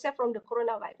protect ourselves from the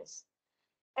coronavirus.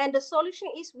 And the solution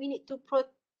is we need to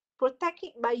protect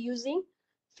it by using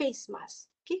face mask,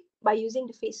 okay, by using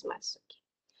the face mask. Okay,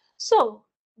 so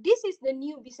this is the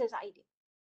new business idea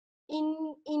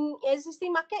in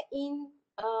existing market, in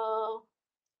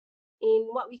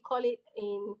what we call it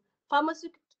in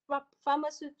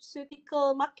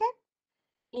pharmaceutical market,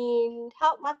 in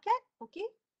health market. Okay,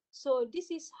 so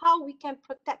this is how we can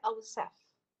protect ourselves.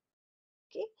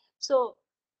 Okay, so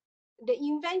the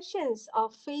inventions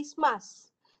of face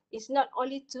masks is not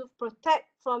only to protect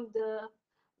from the,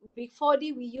 before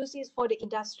we use it for the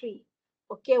industry.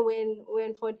 Okay, when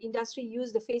for industry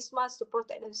use the face mask to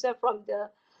protect themselves from the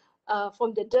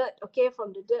dirt, okay,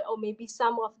 from the dirt, or maybe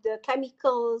some of the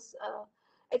chemicals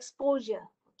exposure.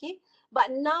 Okay,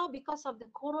 but now because of the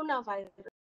coronavirus,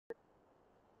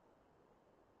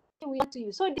 we want to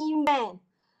use, so the invent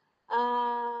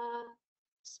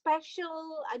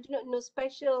special, I do not know,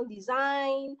 special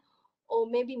design or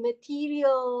maybe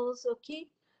materials, okay,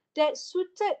 that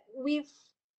suited with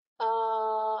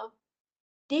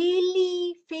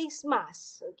daily face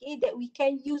masks, okay, that we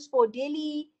can use for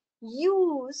daily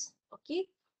use, okay,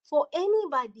 for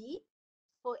anybody,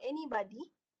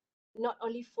 not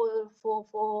only for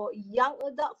young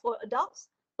adult, for adults,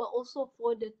 but also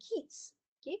for the kids,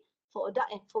 okay, for adult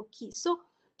and for kids. So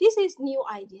this is new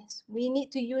ideas. We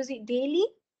need to use it daily,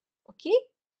 okay,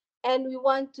 and we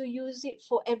want to use it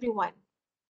for everyone.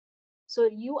 So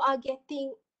you are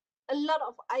getting a lot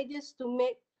of ideas to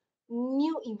make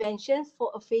new inventions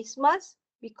for a face mask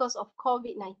because of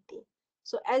COVID-19.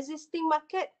 So existing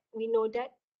market, we know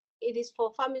that it is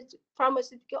for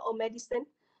pharmaceutical or medicine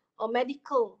or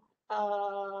medical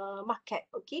market.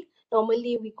 Okay,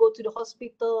 normally we go to the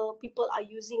hospital, people are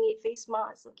using it, face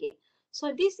masks. Okay,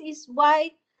 so this is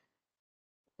why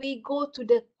we go to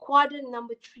the quadrant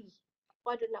number 3.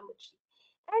 And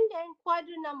then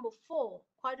quadrant number 4.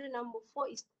 Quadrant number 4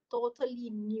 is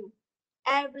totally new.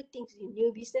 Everything's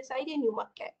new business idea, new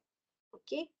market.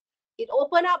 Okay, it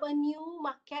opened up a new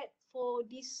market for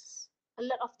this. A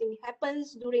lot of things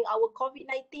happens during our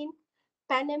COVID-19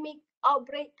 pandemic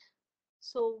outbreak.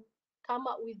 So come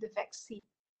up with the vaccine.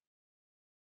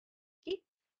 Okay,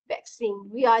 vaccine.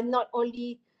 We are not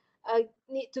only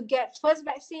need to get first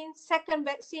vaccine, second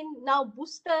vaccine, now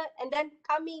booster, and then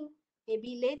coming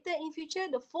maybe later in future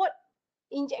the fourth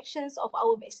injections of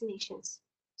our vaccinations.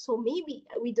 So maybe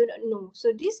we do not know.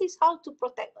 So this is how to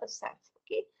protect ourselves.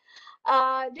 Okay,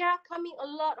 there are coming a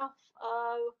lot of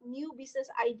new business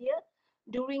idea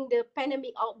during the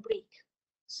pandemic outbreak.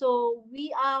 So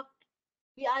we are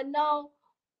now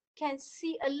can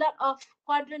see a lot of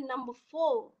quadrant number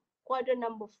 4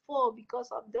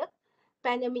 because of the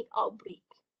pandemic outbreak.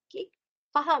 Okay,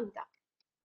 faham tak?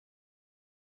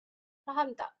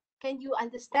 Can you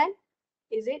understand?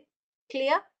 Is it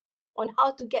clear on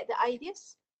how to get the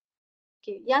ideas?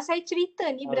 Okay, yang saya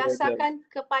cerita ni berdasarkan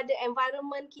kepada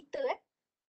environment kita,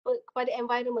 kepada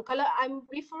environment. Kalau I'm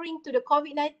referring to the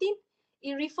COVID-19,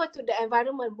 it refer to the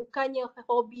environment, bukannya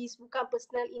hobbies, bukan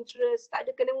personal interest, tak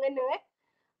ada kena-mengena.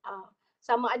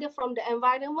 Sama ada from the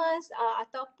environment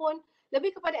ataupun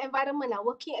lebih kepada environment lah,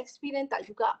 working experience tak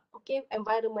juga. Okay,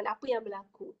 environment apa yang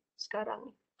berlaku sekarang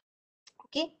ni.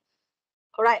 Okay,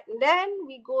 alright, then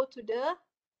we go to the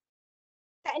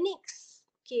techniques.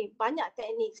 Okay, banyak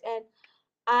techniques, and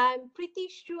I'm pretty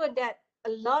sure that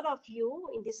a lot of you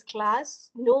in this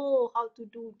class know how to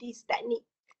do this technique.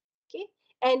 Okay,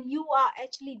 and you are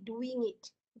actually doing it.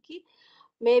 Okay,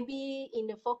 maybe in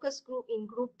the focus group, in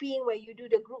grouping, where you do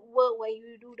the group work, where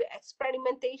you do the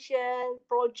experimentation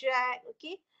project.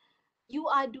 Okay, you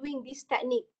are doing this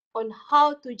technique on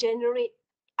how to generate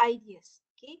ideas.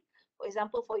 Okay, for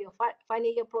example, for your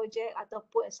final year project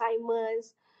ataupun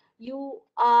assignments, you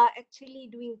are actually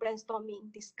doing brainstorming,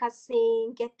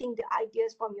 discussing, getting the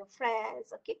ideas from your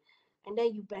friends. Okay, and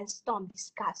then you brainstorm,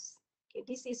 discuss. Okay,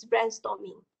 this is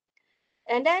brainstorming.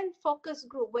 And then focus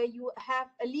group, where you have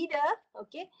a leader,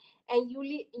 okay, and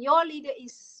your leader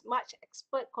is much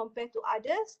expert compared to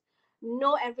others,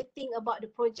 know everything about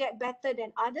the project better than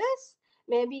others,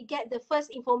 maybe get the first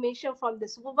information from the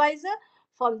supervisor,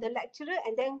 from the lecturer,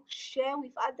 and then share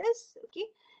with others. Okay,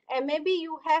 and maybe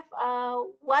you have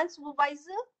one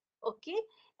supervisor, okay,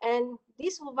 and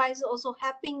this supervisor also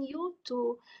helping you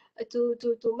to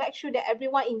make sure that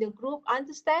everyone in the group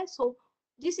understands. So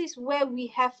this is where we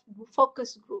have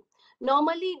focus group.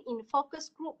 Normally in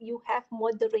focus group, you have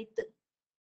moderator.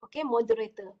 Okay,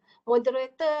 moderator.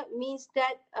 Moderator means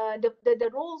that the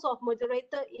roles of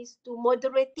moderator is to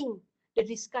moderating the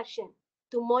discussion,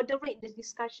 to moderate the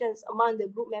discussions among the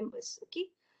group members. Okay,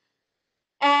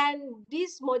 and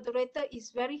this moderator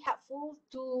is very helpful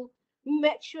to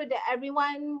make sure that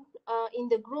everyone in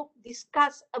the group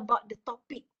discuss about the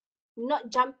topic. not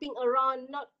jumping around,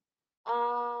 not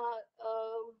uh,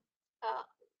 um, uh,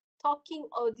 talking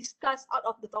or discuss out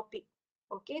of the topic.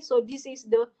 Okay, so this is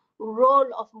the role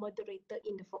of moderator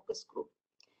in the focus group.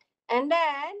 And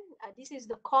then this is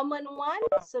the common one,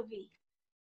 survey.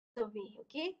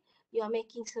 Okay, you are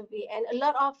making survey, and a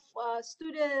lot of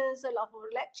students, a lot of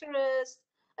lecturers,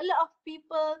 a lot of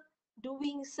people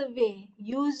doing survey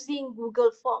using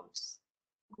Google Forms.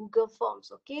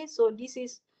 Okay, so this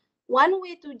is one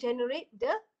way to generate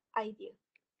the idea.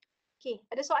 Okay,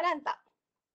 ada soalan tak?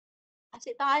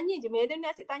 Asyik tanya je, madam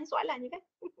ni asyik tanya soalan je kan?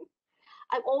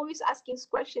 I'm always asking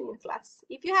question in class.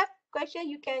 If you have question,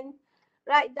 you can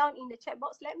write down in the chat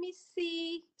box. Let me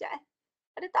see. Sekejap eh.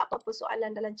 Ada tak apa-apa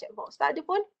soalan dalam chat box? Tak ada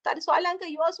pun? Tak ada soalan ke?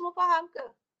 You all semua faham ke?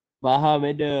 Faham,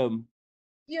 madam.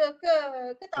 Ya ke?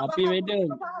 Ke tak Tapi faham? madam,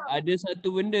 Tak faham. ada satu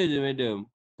benda je madam.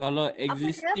 Kalau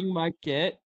existing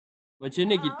market, macam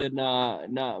mana kita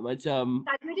nak macam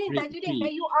Tajudin, break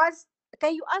free?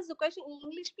 can you ask the question in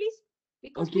English please?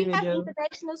 Because Okay, we have madam.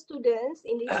 international students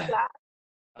in this class.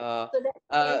 So that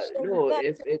No,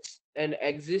 if it's an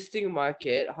existing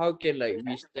market, how can like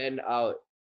we stand out?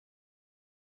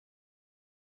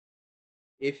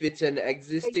 If it's an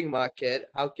existing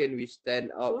market, how can we stand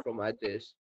out from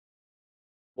others?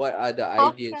 What are the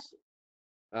ideas?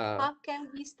 How can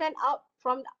we stand out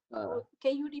from?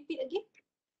 Can you repeat again?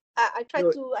 I try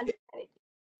No, to understand it.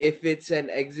 If it's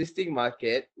an existing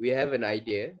market, we have an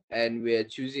idea and we're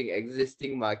choosing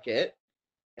existing market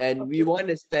and we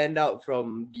want to stand out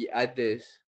from the others.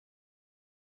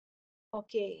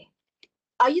 Okay.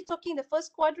 Are you talking the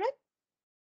first quadrant?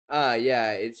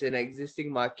 Yeah, it's an existing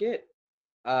market.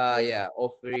 Yeah,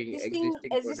 offering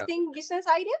existing business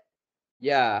idea?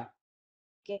 Yeah.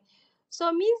 Okay.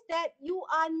 So means that you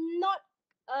are not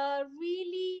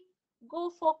really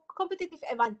go for competitive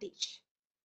advantage.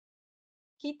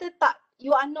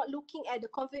 You are not looking at the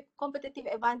competitive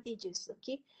advantages,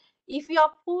 okay? If you are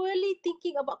purely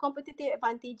thinking about competitive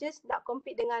advantages, nak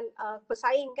compete dengan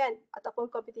pesaing kan,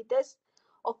 ataupun competitors,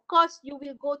 of course you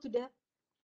will go to the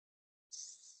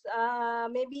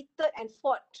maybe third and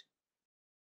fourth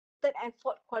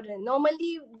quadrant.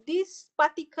 Normally, this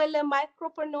particular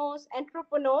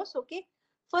entrepreneurs, okay,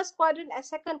 first quadrant and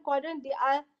second quadrant, they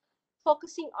are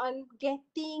focusing on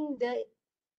getting the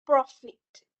profit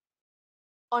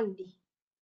only.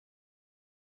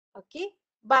 Okay,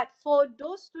 but for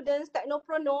those students,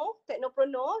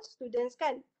 technopreneur students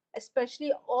kan,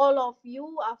 especially all of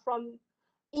you are from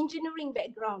engineering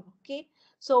background, okay?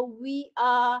 So we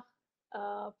are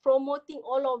promoting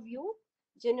all of you,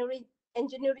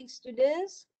 engineering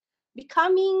students,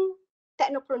 becoming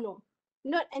technopreneur,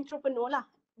 not entrepreneur lah,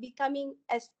 becoming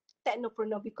as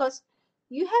technopreneur, because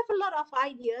you have a lot of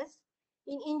ideas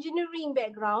in engineering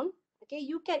background, okay?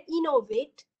 You can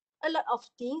innovate a lot of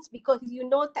things because you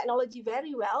know technology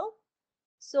very well.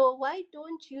 So why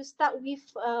don't you start with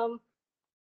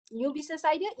new business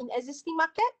idea in existing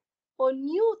market, or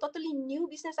totally new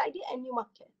business idea and new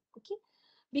market, okay?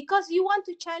 Because you want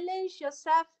to challenge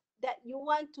yourself, that you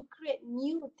want to create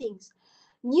new things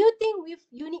with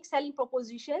unique selling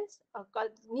propositions.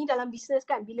 Ni dalam business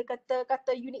kan, bila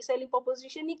kata unique selling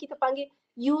proposition ni kita panggil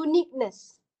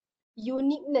uniqueness,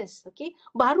 okay?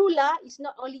 Barulah it's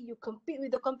not only you compete with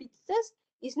the competitors,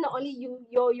 it's not only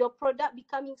your product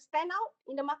becoming stand out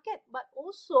in the market, but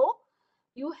also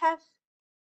you have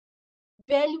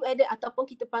value added ataupun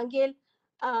kita panggil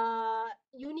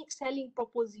unique selling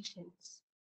propositions.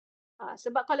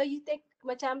 Sebab kalau you take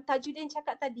macam Tajudin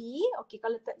cakap tadi, okay,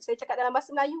 kalau saya cakap dalam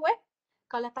bahasa Melayu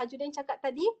kalau Tajudin cakap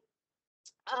tadi,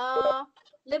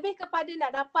 lebih kepada nak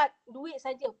dapat duit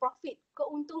saja, profit,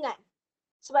 keuntungan.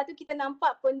 Sebab tu kita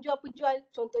nampak penjual-penjual,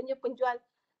 contohnya penjual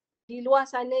di luar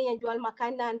sana yang jual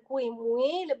makanan, kuih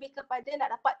muih, lebih kepada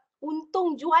nak dapat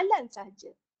untung jualan saja.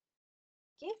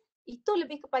 Okay, itu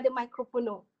lebih kepada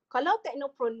micropreneur. Kalau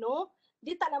technopreneur,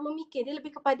 dia tak nak memikir, dia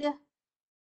lebih kepada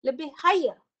lebih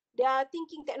higher. They are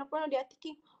thinking technopreneur, they are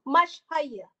thinking much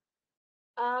higher.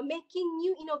 Making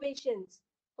new innovations,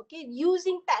 okay,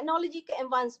 using technological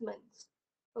advancements.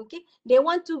 Okay, they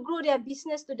want to grow their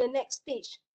business to the next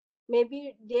stage.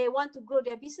 Maybe they want to grow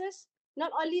their business,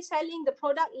 not only selling the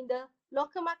product in the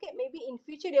local market, maybe in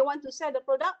future they want to sell the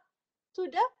product to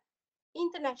the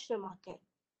international market.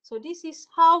 So this is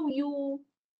how you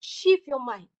shift your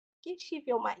mind. Okay,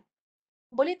 shift your mind.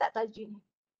 Boleh tak Tajin?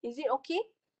 Is it okay?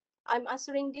 I'm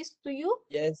answering this to you.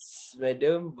 Yes,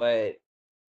 madam, but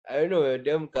I don't know,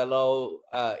 madam, kalau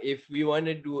if we want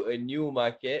to do a new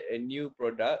market, a new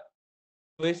product,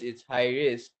 first it's high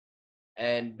risk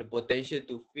and the potential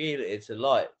to fail is a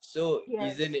lot. So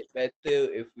isn't it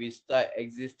better if we start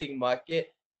existing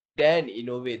market then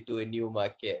innovate to a new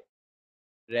market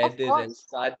rather than course.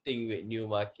 starting with new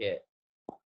market.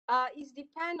 It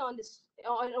depend on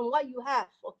on what you have.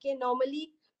 Okay,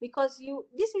 normally because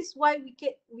this is why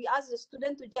we ask the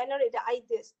student to generate the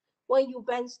ideas when you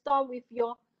brainstorm with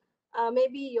your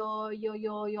maybe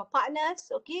your partners.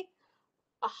 Okay,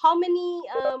 how many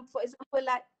for example,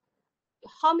 like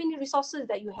how many resources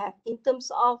that you have in terms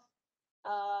of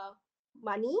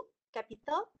money,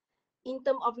 capital, in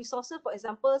terms of resources, for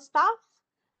example, staff,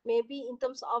 maybe in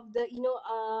terms of the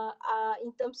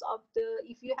in terms of the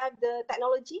if you have the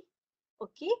technology,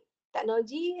 okay,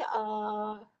 technology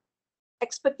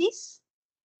expertise,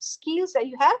 skills that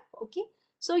you have, okay,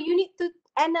 so you need to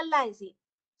analyze it.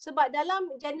 Sebab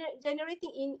dalam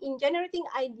generating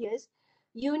ideas,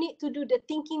 you need to do the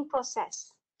thinking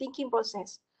process,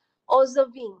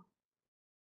 observing,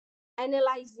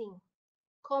 analyzing,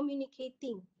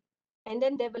 communicating, and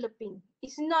then developing.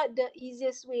 It's not the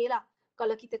easiest way lah.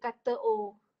 Kalau kita kata,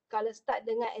 oh, kalau start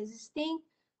dengan existing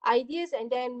ideas and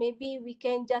then maybe we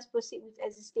can just proceed with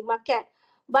existing market.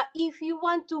 But if you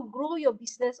want to grow your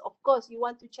business, of course, you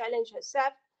want to challenge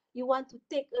yourself, you want to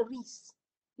take a risk.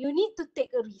 You need to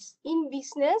take a risk. In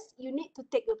business, you need to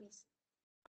take a risk.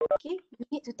 Okay, you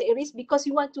need to take a risk because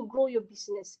you want to grow your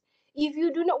business. If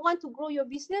you do not want to grow your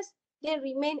business, then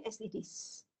remain as it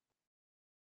is.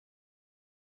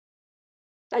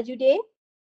 Tajudin?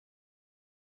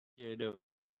 Yeah, no.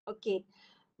 Okay.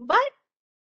 But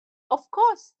of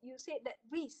course, you said that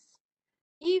risk.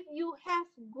 If you have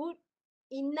good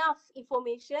enough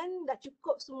information, dah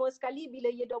cukup semua sekali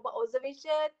bila you dah buat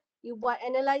observation, you buat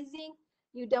analyzing,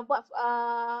 you dah buat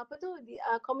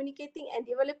communicating and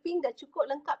developing, dah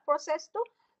cukup lengkap proses tu,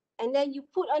 and then you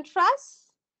put on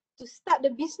trust to start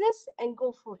the business and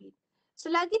go for it.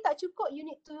 Selagi tak cukup, you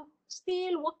need to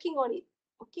still working on it.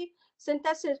 Okay,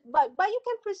 sentiasa. But you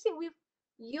can proceed with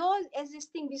your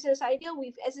existing business idea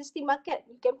with existing market.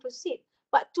 You can proceed.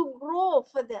 But to grow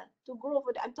further,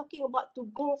 I'm talking about to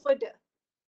grow further,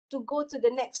 to go to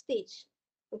the next stage.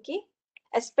 Okay,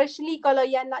 especially kalau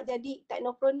yang nak jadi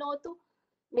technopreneur tu,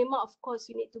 memang of course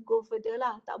you need to go further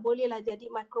lah. Tak boleh lah jadi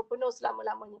micropreneur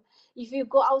selama-lamanya. If you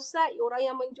go outside, orang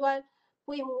yang menjual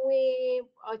kuih-muih,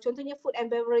 contohnya food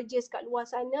and beverages kat luar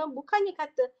sana, bukannya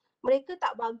kata mereka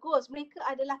tak bagus, mereka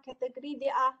adalah kategori, they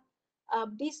are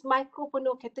this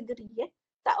micropreneur category,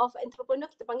 type of entrepreneur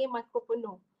kita panggil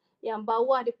micropreneur. Yang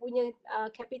bawah dia punya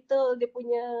capital, dia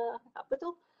punya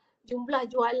jumlah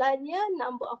jualannya,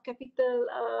 number of capital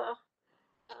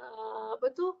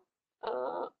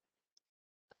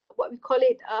what we call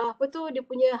it, dia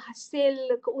punya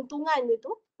hasil keuntungan dia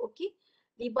tu, okay,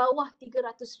 di bawah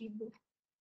 300,000.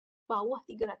 Bawah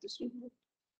 300,000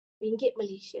 ringgit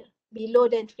Malaysia. Below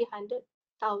than 300,000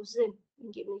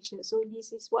 ringgit Malaysia. So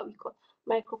this is what we call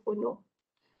micropreneur.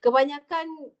 Kebanyakan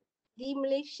di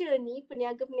Malaysia ni,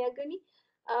 peniaga-peniaga ni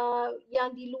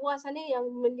yang di luar sana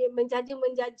yang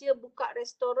menjaja buka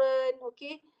restoran,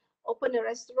 okay, open a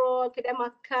restaurant, kedai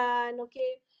makan,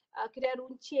 okay, kedai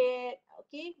runcit,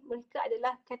 okay, mereka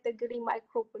adalah kategori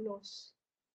micropreneurs.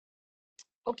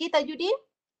 Okay, Tajudin?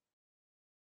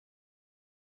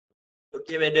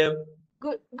 Okay, madam.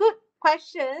 Good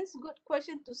questions. Good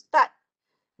question to start.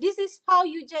 This is how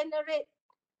you generate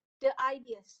the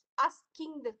ideas.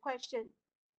 Asking the question.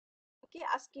 Okay,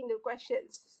 asking the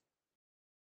questions.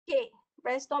 Okay,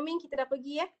 brainstorming kita dah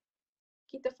pergi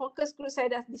Kita focus group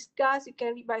saya dah discuss. You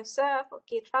can read by yourself.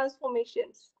 Okay,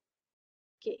 transformations.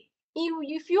 Okay,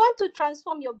 if you want to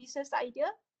transform your business idea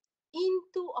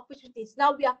into opportunities.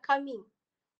 Now we are coming.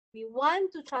 We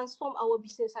want to transform our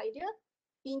business idea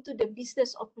into the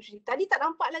business opportunity. Tadi tak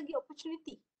nampak lagi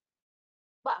opportunity.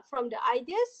 But from the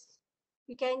ideas,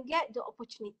 you can get the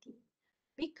opportunity.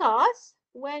 Because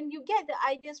when you get the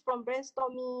ideas from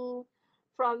brainstorming,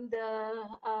 from the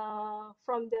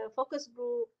focus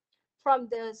group, from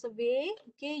the survey,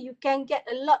 okay, you can get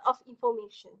a lot of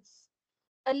informations.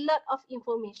 A lot of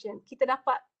information. Kita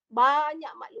dapat banyak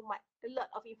maklumat. A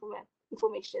lot of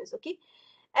informations, okay.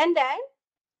 And then,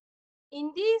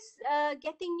 in this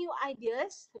getting new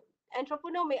ideas,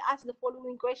 entrepreneur may ask the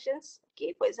following questions.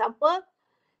 Okay, for example,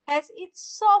 has it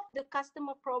solved the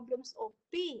customer problems or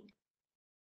pain?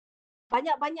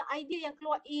 Banyak-banyak idea yang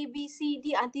keluar A, B, C,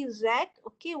 D until Z.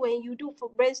 Okay, when you do for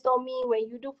brainstorming, when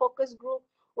you do focus group,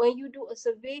 when you do a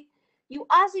survey, you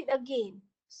ask it again.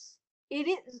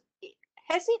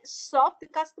 Has it solved the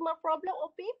customer problem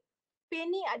or pain? Pain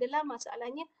ni adalah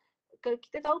masalahnya, kalau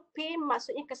kita tahu pain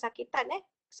maksudnya kesakitan,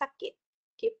 sakit.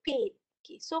 Okay, pain.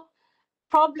 Okay, so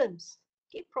problems.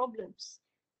 Okay, problems.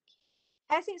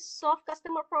 Has it solved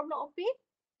customer problem or pain?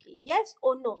 Okay, yes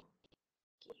or no?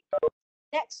 Okay.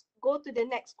 Next, go to the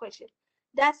next question.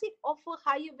 Does it offer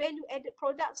higher value added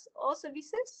products or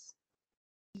services?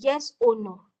 Yes or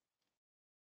no?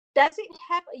 Does it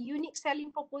have a unique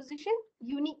selling proposition,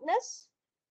 uniqueness?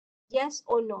 Yes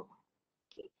or no?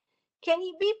 Okay. Can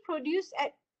it be produced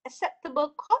at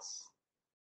acceptable cost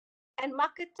and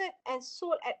marketed and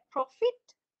sold at profit?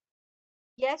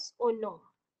 Yes or no?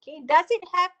 Okay. Does it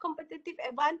have competitive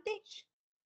advantage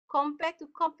compared to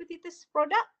competitors'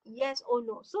 product? Yes or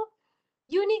no? So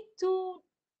you need to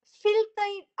filter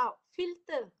it out.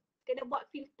 Filter. Kena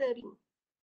buat filtering.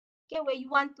 Okay, where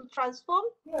you want to transform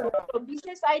your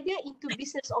business idea into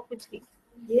business opportunity.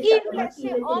 If let's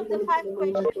say all the 5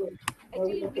 questions,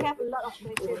 actually we have a lot of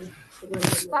questions,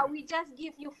 but we just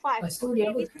give you 5. Okay,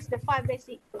 this is the 5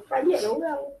 basic. Banyak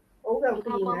orang Mama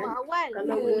peringat awal.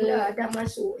 kalau gula dah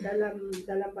masuk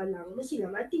dalam balang mestilah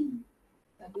mati.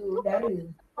 Tak ada udara.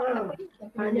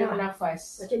 Hanya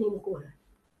nafas. Macam ni muka.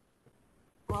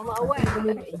 Mama awal.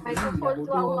 Mikrofon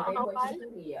tu awak awal.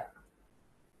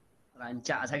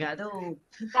 Rancak sangat tu.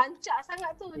 Rancak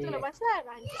sangat tu. Itulah pasal.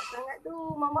 Rancak sangat tu.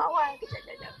 Mama awal.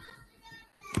 Kejap.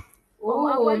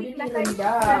 Mama awal ni dia kelakar.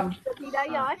 rendam.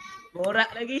 Hidayah.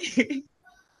 Borak lagi.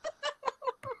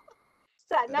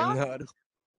 Start now. Dengar tu.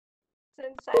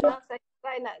 Start now. Saya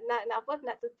try nak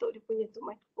tutup dia punya tu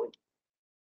mikrofon.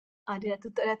 Dia dah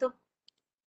tutup dah tu.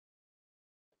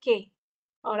 Okay.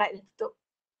 Alright, dah tutup.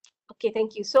 Okay,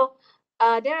 thank you. So,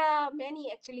 there are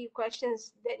many actually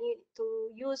questions that you need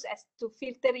to use as to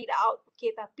filter it out.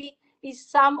 Okay, tapi it's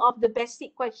some of the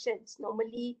basic questions.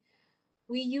 Normally,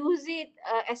 we use it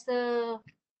as a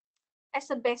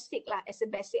basic lah, as a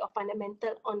basic or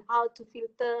fundamental on how to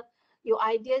filter your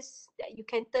ideas that you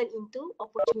can turn into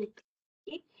opportunity.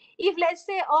 Okay? If let's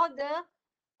say all the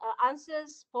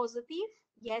answers positive,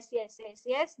 yes,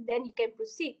 then you can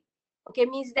proceed. Okay,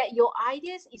 means that your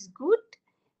ideas is good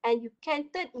and you can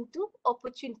turn into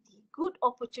opportunity, good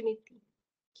opportunity.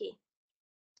 Okay.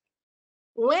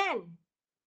 When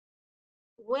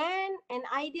an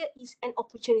idea is an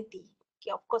opportunity. Okay,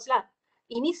 of course lah.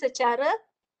 Ini secara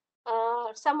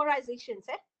summarizations,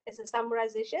 as a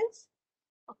summarizations.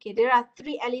 Okay, there are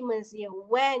 3 elements here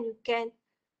when you can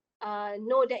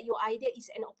know that your idea is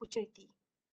an opportunity.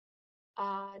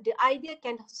 The idea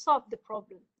can solve the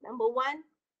problem. Number 1,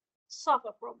 solve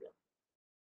a problem.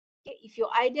 Okay, if your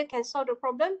idea can solve the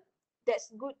problem, that's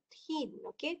good hint.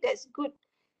 Okay, that's good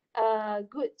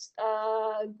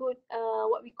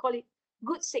what we call it,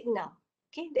 good signal.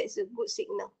 Okay, that's a good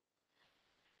signal.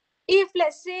 If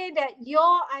let's say that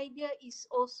your idea is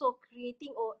also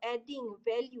creating or adding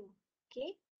value,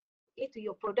 okay, to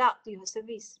your product, to your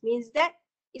service, means that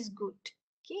is good.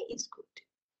 Okay, it's good.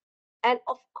 And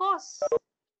of course,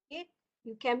 okay,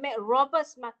 you can make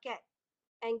robust market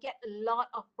and get a lot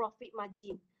of profit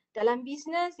margin. Dalam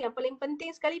bisnes yang paling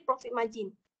penting sekali profit margin.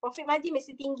 Profit margin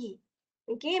mesti tinggi.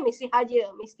 Okay, mesti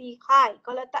higher, mesti high.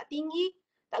 Kalau tak tinggi,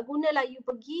 tak gunalah you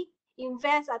pergi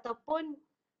invest ataupun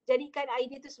jadikan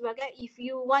idea tu sebagai, if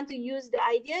you want to use the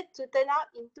idea to turn out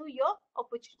into your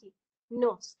opportunity.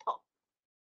 No, stop.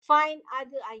 Find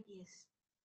other ideas.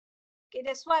 Okay,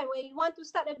 that's why when you want to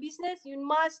start a business,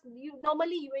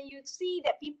 normally when you see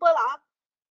that people are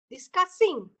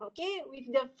discussing, okay,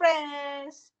 with their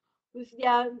friends, with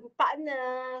their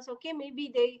partners, okay,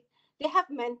 maybe they have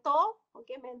mentor,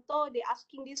 okay, they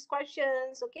asking these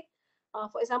questions, okay.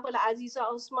 For example, like Aziza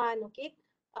Osman, okay,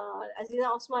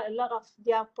 Aziza Osman, a lot of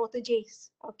their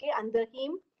proteges, okay, under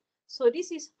him. So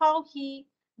this is how he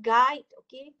guide,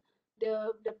 okay,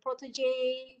 the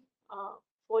protege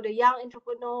for the young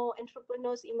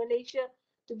entrepreneurs in Malaysia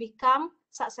to become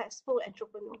successful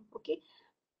entrepreneur, okay,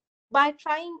 by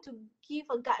trying to give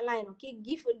a guideline, okay,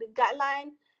 give the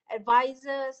guideline,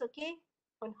 advisors, okay,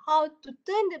 on how to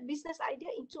turn the business idea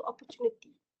into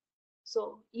opportunity.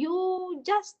 So you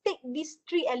just take these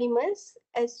 3 elements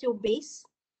as your base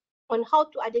on how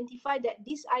to identify that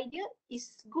this idea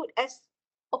is good as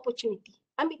opportunity.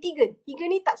 Ambil 3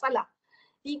 ni tak salah.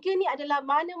 3 ni adalah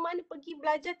mana-mana pergi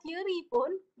belajar teori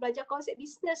pun, belajar konsep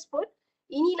bisnes pun,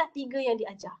 inilah 3 yang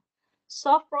diajar.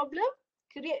 Solve problem,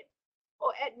 create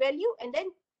or add value, and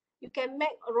then you can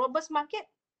make a robust market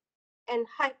and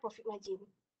high profit margin.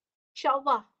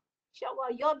 InsyaAllah,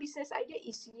 your business idea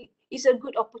is a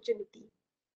good opportunity.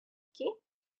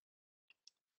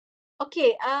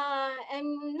 Okay, and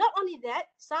not only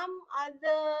that, some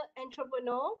other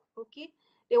entrepreneur, okay,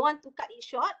 they want to cut it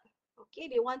short. Okay,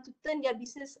 they want to turn their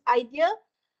business idea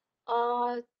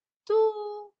to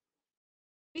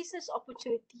business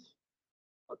opportunity.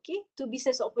 Okay, to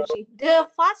business opportunity. The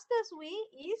fastest way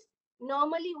is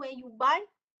normally when you buy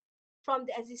from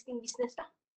the existing business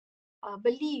lah.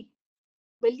 Beli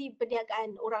beli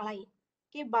perniagaan orang lain.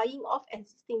 Okay, buying of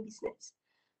existing business.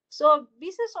 So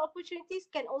business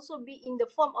opportunities can also be in the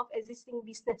form of existing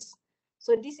business.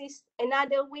 So this is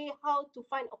another way how to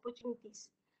find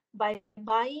opportunities, by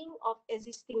buying of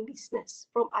existing business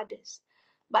from others.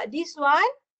 But this one,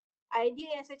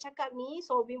 idea yang saya cakap ni,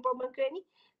 solving problem create ni,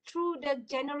 through the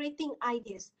generating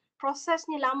ideas. Proses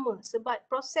ni lama sebab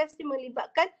proses ni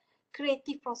melibatkan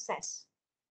creative process.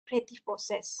 Creative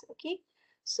process, okay.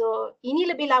 So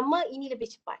ini lebih lama, ini lebih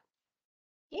cepat.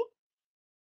 Okay.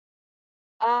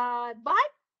 But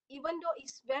even though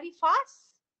it's very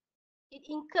fast, it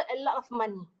incurred a lot of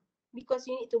money because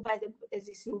you need to buy the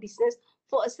existing business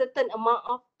for a certain amount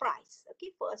of price.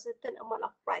 Okay, for a certain amount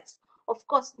of price. Of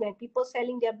course, when people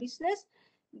selling their business,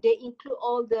 they include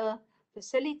all the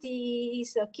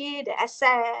facilities, okay, the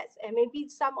assets, and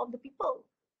maybe some of the people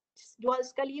jual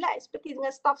sekali lah, seperti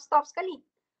dengan staff-staff sekali.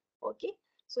 Okay,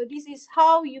 so this is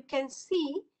how you can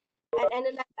see and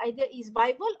analyze either is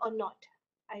viable or not.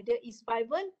 Either is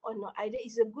viable or not. Either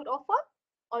is a good offer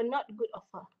or not good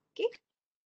offer. Okay.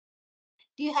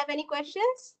 Do you have any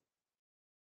questions?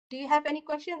 Do you have any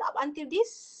questions up until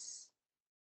this?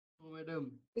 Oh,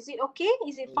 madam. Is it okay?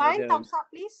 Is it Oh, fine? madam. Thumbs up,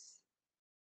 please.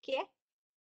 Okay.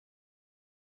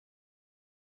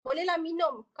 Bolehlah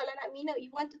minum. Kalau nak minum, if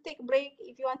you want to take a break,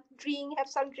 if you want to drink, have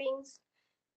some drinks,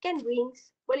 can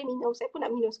drinks. Boleh minum. Saya pun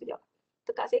nak minum sekejap.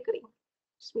 Tekak saya kering.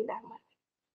 Bismillahirrahmanirrahim.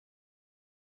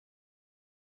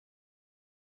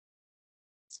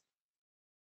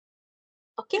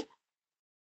 Okay.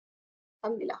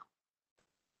 Alhamdulillah.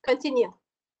 Continue.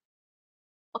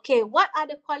 Okay, what are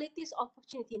the qualities of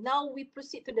opportunity? Now we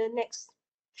proceed to the next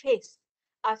phase.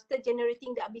 After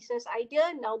generating the business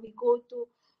idea, now we go to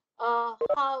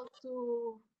how to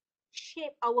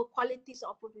shape our qualities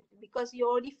of opportunity, because you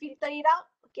already filter it out.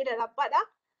 Okay, dah dapat dah.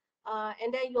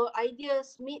 And then your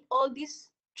ideas meet all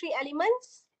these three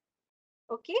elements.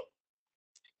 Okay,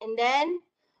 and then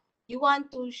you want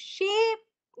to shape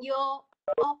your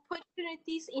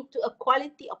opportunities into a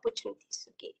quality opportunities.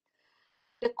 Okay,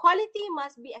 the quality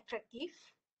must be attractive.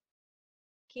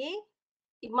 Okay,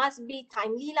 it must be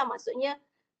timely lah, maksudnya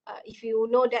if you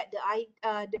know that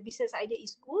the business idea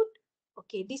is good,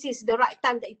 okay, this is the right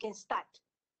time that you can start.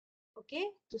 Okay,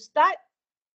 to start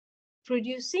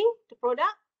producing the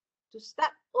product, to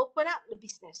start open up the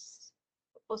business,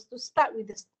 or to start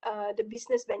with the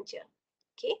business venture.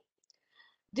 Okay,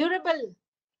 durable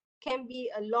can be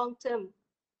a long term.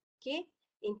 Okay,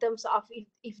 in terms of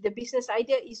if the business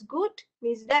idea is good,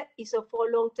 means that is a for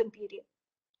long term period.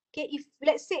 Okay, if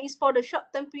let's say it's for the short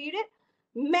term period,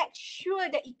 make sure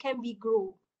that it can be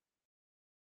grow.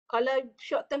 Kalau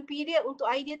short term period untuk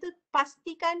idea tu,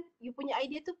 pastikan you punya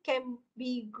idea tu can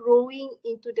be growing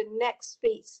into the next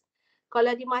phase.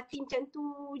 Kalau dia mati macam tu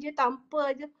je,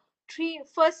 tanpa je,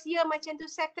 first year macam tu,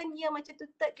 second year macam tu,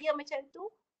 third year macam tu,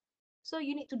 so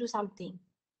you need to do something.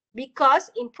 Because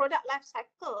in product life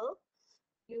cycle,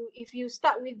 if you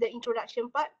start with the introduction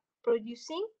part,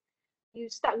 producing, you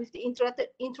start with the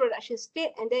introduction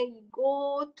state, and then you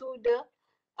go to the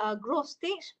growth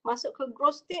stage, masuk ke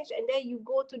growth stage, and then you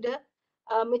go to the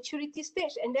maturity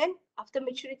stage, and then after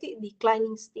maturity,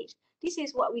 declining stage. This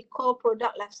is what we call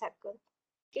product life cycle.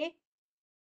 Okay,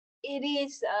 it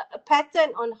is a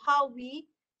pattern on how we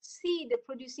see the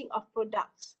producing of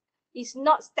products. It's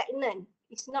not stagnant,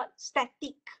 it's not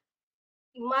static.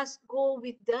 You must go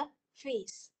with the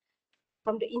phase.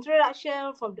 From the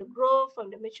introduction, from the growth, from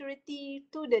the maturity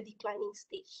to the declining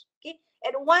stage. Okay,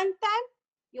 at one time,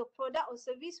 your product or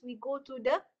service will go to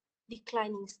the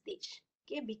declining stage.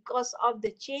 Okay, because of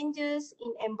the changes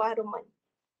in environment.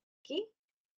 Okay,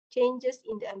 changes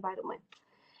in the environment.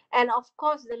 And of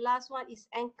course, the last one is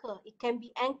anchor. It can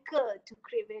be anchored to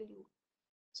create value.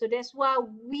 So that's why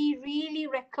we really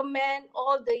recommend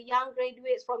all the young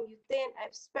graduates from UTEN,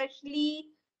 especially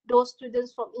those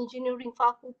students from engineering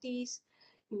faculties.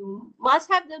 You must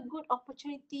have the good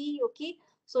opportunity, okay,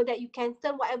 so that you can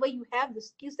turn whatever you have, the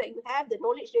skills that you have, the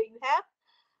knowledge that you have,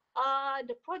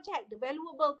 the project, the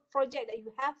valuable project that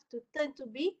you have, to turn to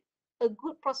be a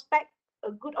good prospect,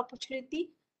 a good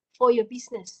opportunity for your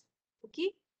business,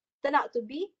 okay, turn out to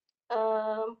be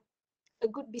a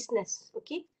good business,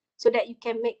 okay, so that you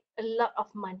can make a lot of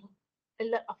money,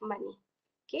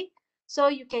 okay, so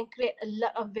you can create a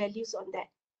lot of values on that.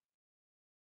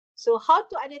 So how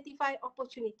to identify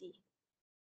opportunity?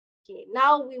 Okay,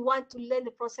 now we want to learn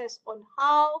the process on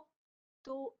how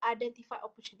to identify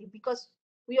opportunity, because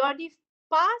we already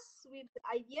passed with the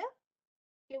idea.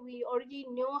 Okay, we already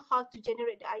know how to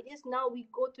generate the ideas. Now we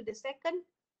go to the second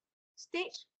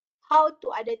stage, how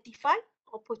to identify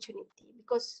opportunity,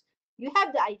 because you have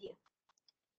the idea.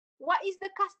 what is the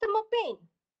customer pain?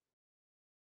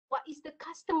 What is the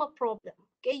customer problem?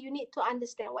 Okay, you need to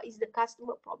understand what is the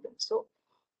customer problem. So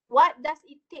what does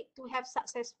it take to have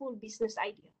successful business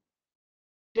idea?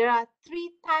 There are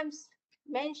 3 times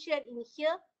mentioned in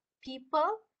here: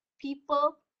 people,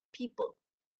 people, people.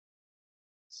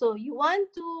 So you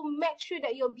want to make sure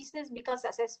that your business becomes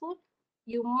successful,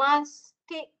 you must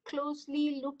take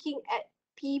closely looking at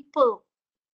people.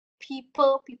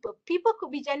 People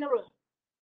could be general.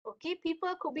 Okay,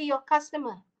 people could be your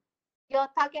customer, your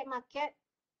target market,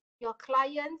 your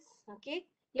clients, okay,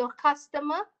 your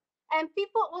customer, and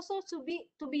people also to be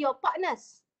your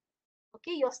partners,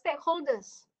 okay, your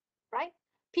stakeholders, right?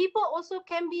 People also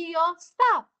can be your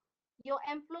staff, your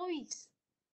employees,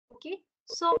 okay?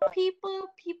 So people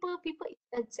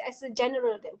as a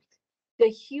general, the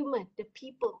human, the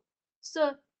people.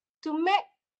 So to make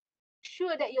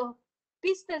sure that your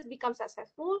business becomes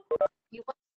successful, you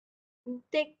want to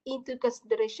take into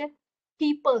consideration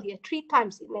people here. 3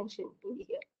 times it mentioned in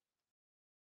here.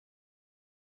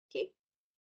 Okay.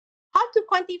 How to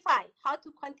quantify? How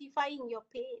to quantifying your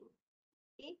pain?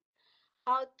 Okay.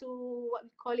 How to what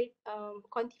we call it?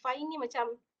 Quantifying ni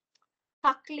macam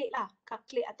calculate lah,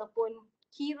 calculate ataupun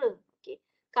kira. Okay.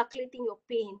 Calculating your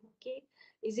pain. Okay.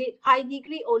 Is it high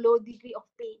degree or low degree of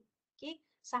pain? Okay.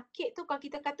 Sakit tu kalau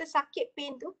kita kata sakit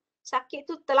pain tu, sakit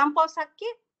tu terlampau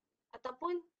sakit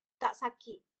ataupun tak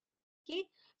sakit. Okay.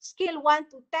 Scale 1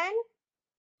 to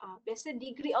 10. Biasa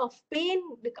degree of pain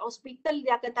dekat hospital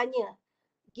dia akan tanya.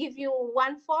 Give you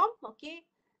one form, okay?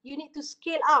 You need to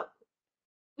scale out.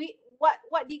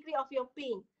 What degree of your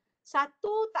pain? 1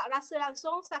 tak rasa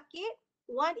langsung sakit.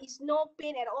 1 is no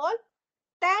pain at all.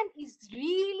 10 is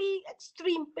really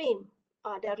extreme pain.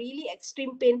 The really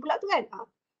extreme pain pula tu kan.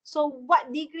 So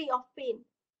what degree of pain?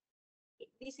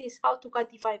 This is how to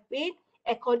quantify pain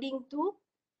according to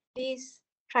this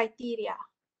criteria.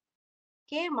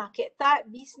 Okay, market type,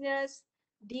 business,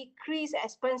 decrease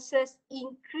expenses,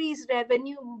 increase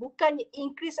revenue, bukan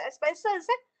increase expenses,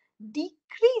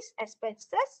 decrease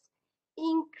expenses,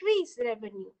 increase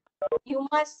revenue. You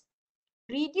must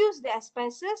reduce the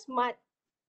expenses, but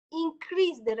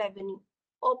increase the revenue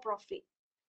or profit.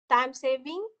 Time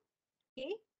saving,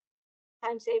 okay,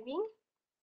 time saving,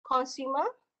 consumer,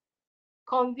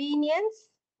 convenience,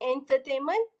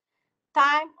 entertainment,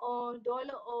 time or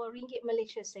dollar or ringgit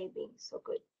Malaysia savings. So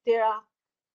good. There are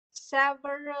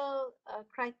several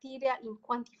criteria in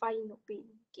quantifying the pain.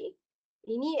 Okay,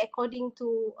 ini according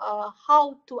to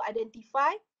how to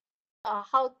identify,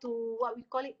 how to what we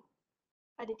call it,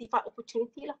 identify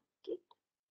opportunity lah. Okay,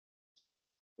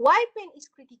 why pain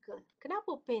is critical?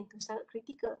 Kenapa pain tu sangat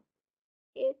critical?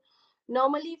 Okay,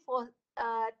 normally for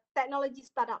technology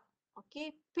startup,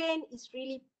 okay, pain is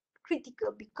really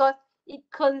critical because it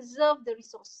conserves the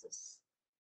resources.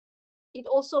 It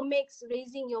also makes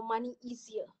raising your money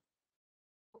easier.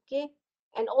 Okay,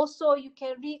 and also you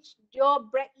can reach your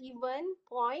break-even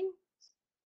point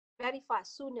very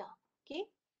fast, sooner. Okay,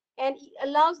 and it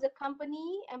allows the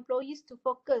company employees to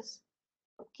focus.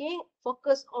 Okay,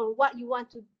 focus on what you want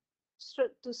to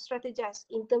strategize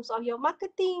in terms of your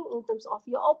marketing, in terms of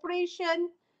your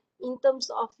operation, in terms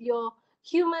of your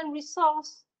human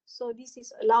resource. So this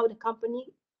is allow the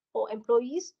company or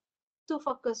employees to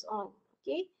focus on.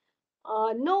 Okay,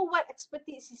 know what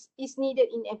expertise is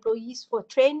needed in employees for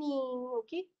training.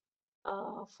 Okay,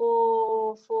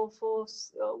 for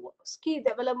skill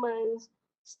development,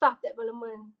 staff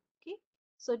development. Okay,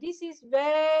 so this is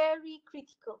very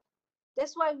critical.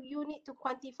 That's why you need to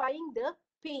quantifying the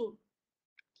pain.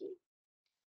 Okay.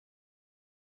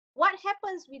 What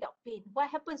happens without pain? What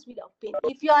happens without pain?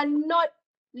 If you are not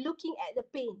looking at the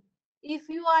pain, if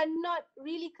you are not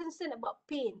really concerned about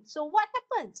pain, so what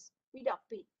happens without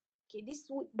pain? Okay, this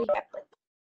would be happen.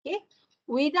 Okay,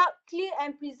 without clear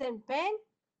and present pain,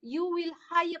 you will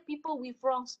hire people with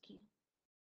wrong skill.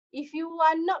 If you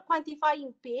are not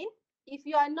quantifying pain, if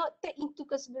you are not taking into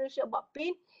consideration about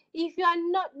pain, if you are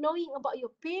not knowing about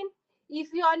your pain,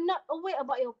 if you are not aware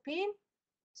about your pain,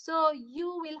 so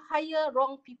you will hire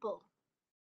wrong people.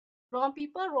 Wrong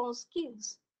people, wrong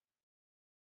skills.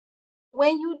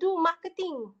 When you do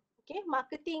marketing, okay,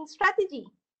 marketing strategy,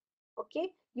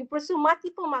 okay, you pursue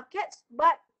multiple markets,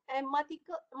 but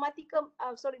multiple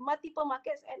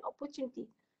markets and opportunity.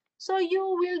 So you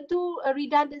will do a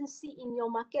redundancy in your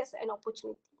markets and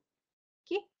opportunity.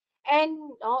 Okay,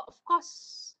 and of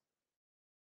course,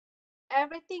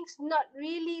 everything's not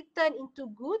really turned into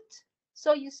good,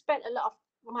 so you spend a lot of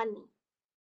money.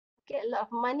 Okay, a lot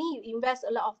of money, you invest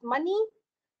a lot of money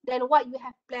than what you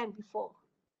have planned before.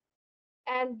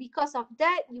 And because of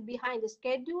that, you behind the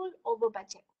schedule, over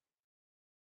budget.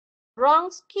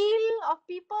 wrong skill of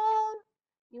people,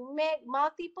 you make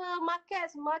multiple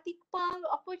markets, multiple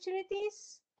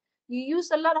opportunities, you use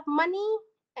a lot of money,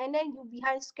 and then you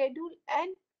behind schedule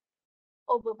and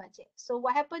over budget. So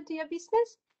what happened to your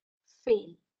business?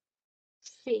 Fail.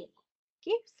 Fail.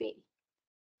 Okay, fail.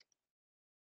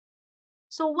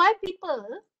 So why people,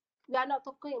 we are not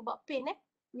talking about pain,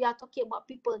 we are talking about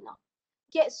people now,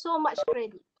 get so much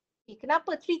credit. Okay,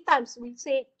 kenapa 3 times we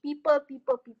say people,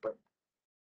 people, people?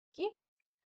 Okay,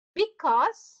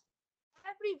 because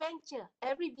every venture,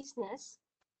 every business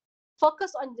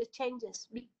focus on the changes.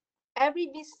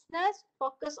 Every business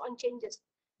focus on changes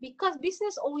because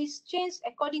business always change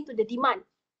according to the demand.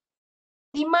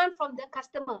 Demand from the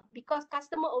customer, because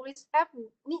customer always have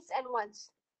needs and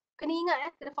wants. Kena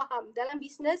ingat, kena faham. Dalam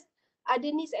business ada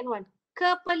needs and wants.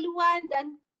 Keperluan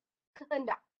dan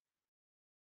kehendak.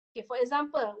 Okay, for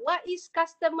example, what is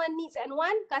customer needs and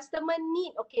want? Customer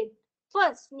need, okay,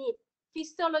 first need,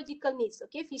 physiological needs.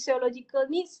 Okay, physiological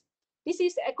needs. This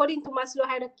is according to Maslow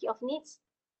hierarchy of needs.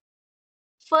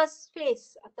 First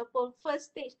phase ataupun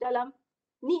first stage dalam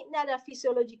need ni adalah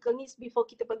physiological needs before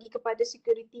kita pergi kepada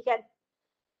security kan.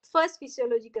 First,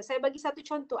 physiological. Saya bagi satu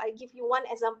contoh. I give you one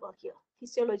example here.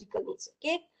 Physiological needs.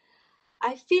 Okay.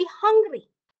 I feel hungry.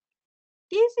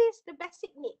 This is the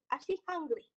basic need. I feel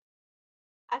hungry.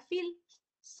 I feel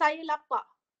saya lapar.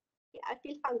 Okay, I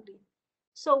feel hungry.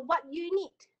 So what you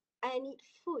need? I need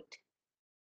food.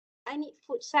 I need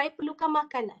food. Saya perlukan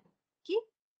makanan. Okay.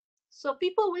 So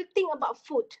people will think about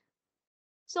food.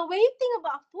 So when you think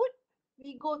about food,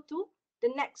 we go to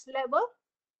the next level.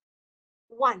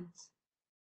 Wants.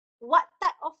 What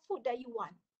type of food that you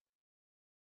want?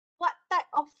 What type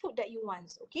of food that you want?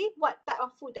 Okay, what type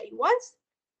of food that you want?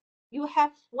 You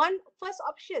have one first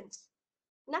options,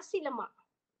 nasi lemak.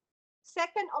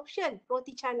 Second option,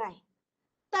 roti canai.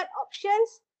 Third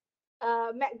options,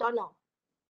 McDonald.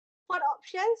 Fourth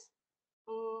options,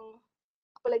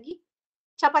 apa lagi?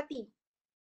 Chapati.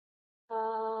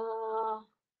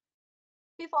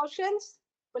 Fifth options,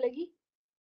 apa lagi?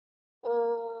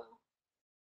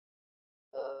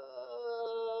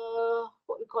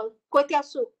 What we call kway teow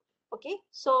soup. Okay,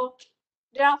 so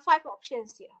there are 5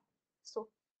 options here. So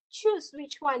choose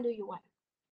which one do you want.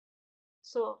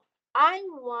 So I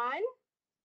want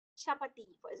chapati,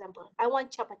 for example. I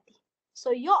want chapati.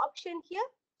 So your option here,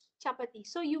 chapati.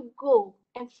 So you go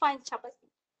and find chapati.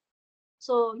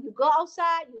 So you go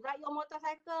outside, you ride your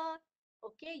motorcycle,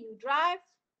 okay, you drive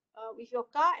with your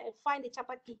car and find the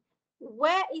chapati.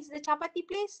 Where is the chapati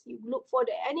place? You look for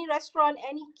any restaurant,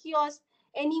 any kiosk,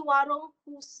 any warung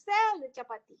who sell the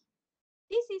chapati.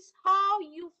 This is how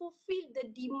you fulfill the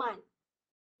demand.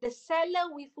 The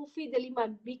seller will fulfill the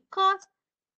demand because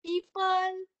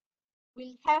people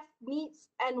will have needs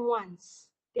and wants.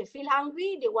 They feel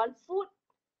hungry, they want food,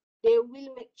 they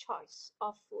will make choice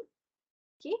of food.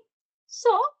 Okay,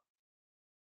 so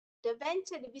the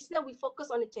venture, the business will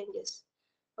focus on the changes.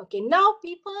 Okay, now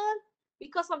people,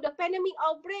 because of the pandemic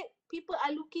outbreak, people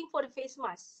are looking for the face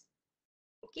mask.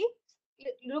 Okay,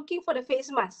 looking for the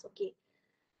face mask. Okay,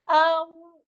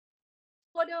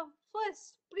 for the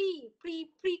first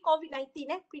pre-COVID-19,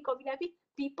 pre-COVID-19,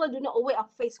 people do not aware of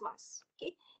face masks.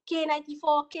 Okay,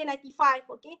 K94, K95.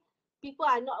 Okay, people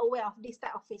are not aware of this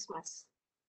type of face mask.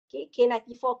 Okay,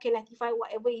 K94, K95,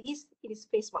 whatever it is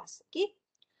face mask. Okay,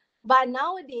 but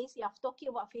nowadays you are talking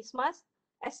about face mask,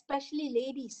 especially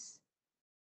ladies.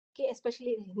 Okay,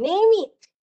 especially name it.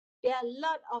 There are a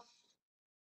lot of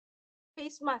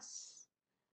face masks.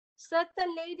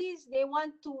 Certain ladies, they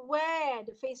want to wear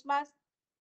the face mask.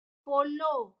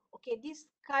 Follow. Okay, this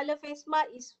color face mask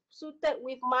is suited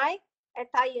with my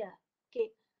attire.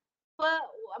 Okay, for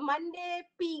Monday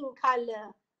pink color,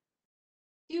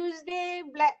 Tuesday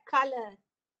black color,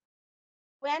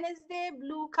 Wednesday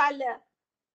blue color,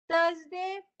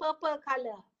 Thursday purple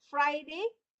color, Friday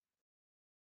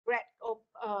red or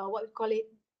what we call it,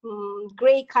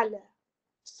 gray color.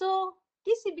 So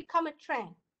this will become a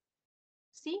trend.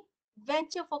 See,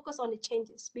 venture focus on the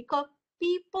changes because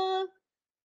people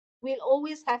will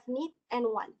always have need and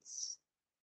wants.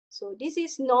 So this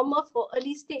is normal for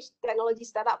early stage technology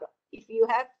startup. If you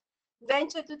have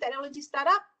venture to technology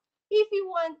startup, if you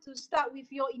want to start with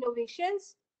your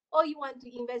innovations or you want to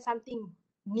invent something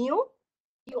new,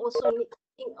 you also need to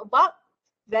think about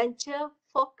venture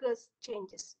focus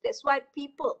changes. That's why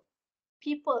people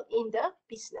in the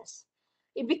business.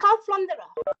 It become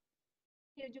flounderer.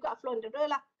 Dia juga flounderer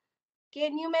lah. Okay,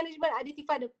 new management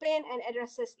identify the pain and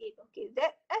addresses it. Okay,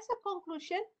 that as a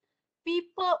conclusion,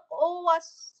 people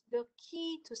was the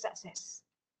key to success.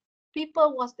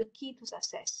 People was the key to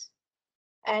success.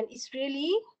 And it's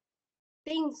really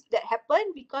things that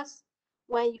happen because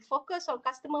when you focus on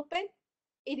customer pain,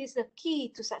 it is the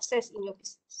key to success in your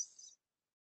business.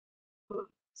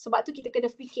 Sebab tu kita kena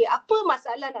fikir apa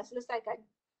masalah nak selesaikan.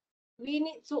 We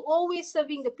need to always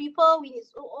serving the people, we need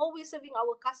to always serving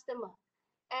our customer.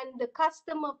 And the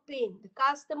customer pain, the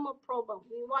customer problem,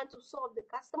 we want to solve the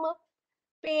customer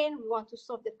pain, we want to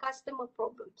solve the customer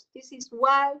problems. This is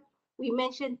why we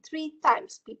mentioned 3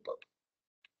 times people.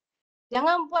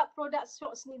 Jangan buat produk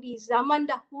shop sendiri. Zaman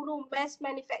dahulu mass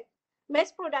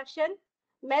production,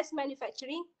 mass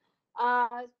manufacturing,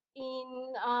 in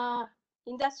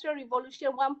Industrial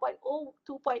Revolution 1.0,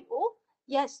 2.0,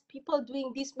 yes, people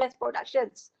doing these mass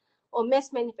productions or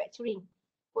mass manufacturing.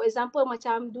 For example,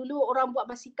 macam dulu orang buat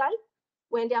basikal,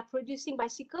 when they are producing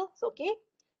bicycles, okay,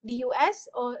 the US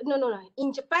or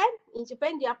in Japan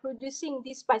they are producing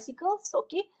these bicycles,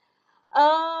 okay,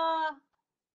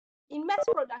 in mass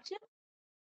production,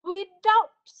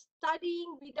 without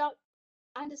studying, without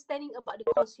understanding about the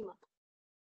consumer.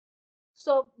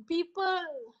 So people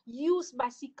use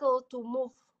bicycle to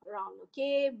move around,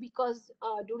 okay, because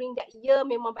during that year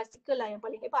memang bicycle lah yang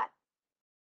paling hebat.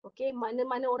 Okay,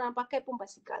 mana-mana orang pakai pun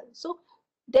basikal. So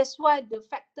that's why the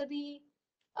factory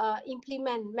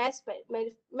implement mass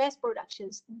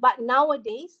productions. But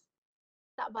nowadays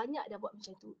tak banyak dah buat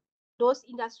macam tu. Those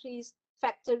industries,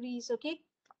 factories, okay,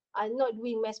 are not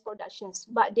doing mass productions,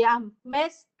 but they are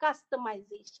mass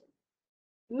customization.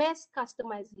 Mass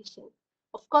customization.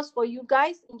 Of course, for you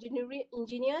guys,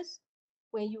 engineers,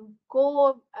 when you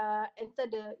go enter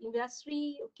the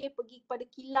industry, okay, pergi kepada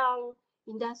kilang,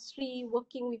 industry,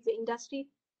 working with the industry,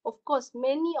 of course,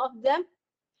 many of them,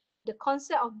 the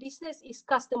concept of business is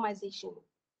customization.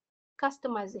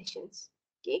 Customizations,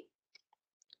 okay?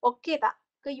 Okay tak?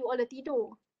 Ke you all dah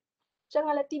tidur?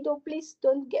 Janganlah tidur, please.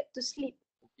 Don't get to sleep.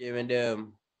 Okay,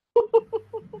 madam.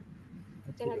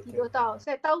 Jangan tidur tau.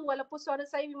 Saya tahu walaupun suara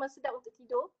saya memang sedap untuk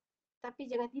tidur, tapi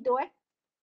jangan tidur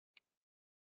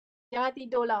Jangan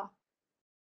tidur lah.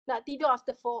 Nak tidur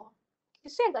after 4.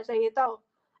 Kesian kat saya tau.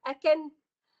 I can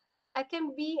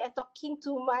be talking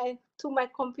to my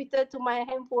computer, to my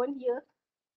handphone here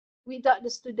without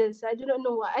the students. I do not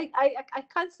know why. I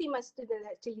can't see my students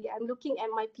actually. I'm looking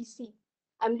at my PC.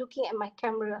 I'm looking at my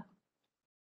camera.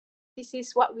 This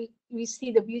is what we see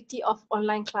the beauty of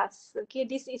online class. Okay,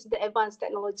 this is the advanced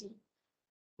technology.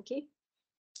 Okay.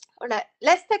 Alright,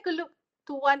 let's take a look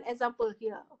to one example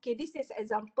here. Okay, this is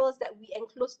examples that we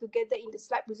enclose together in the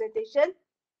slide presentation.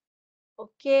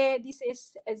 Okay, this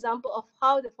is example of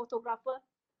how the photographer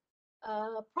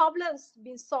problems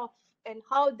been solved and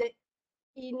how the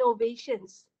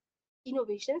innovations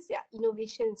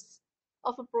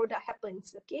of a product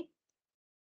happens. Okay,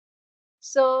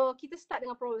 so kita start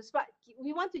dengan problems, but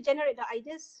we want to generate the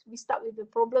ideas. We start with the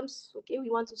problems. Okay, we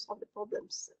want to solve the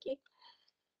problems. Okay,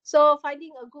 so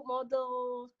finding a good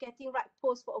model, getting right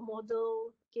pose for a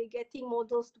model. Okay, getting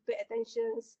models to pay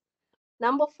attention.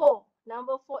 Number four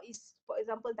is, for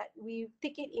example, that we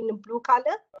take it in a blue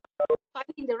color,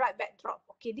 finding the right backdrop.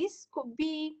 Okay, this could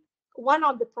be one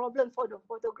of the problems for the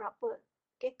photographer.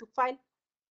 Okay, to find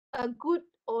a good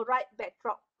or right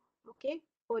backdrop. Okay,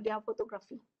 for their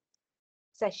photography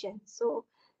session. So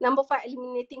number 5,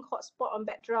 eliminating hotspot on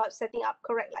backdrop, setting up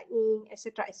correct lighting,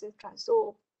 etc., etc.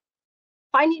 So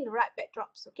finding the right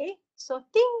backdrops. Okay, so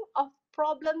think of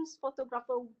problems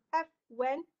photographer have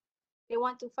when they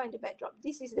want to find the backdrop.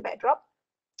 This is the backdrop.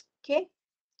 Okay,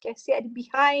 you can see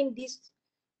behind these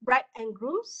bride and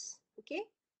grooms. Okay,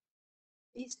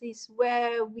 this is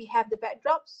where we have the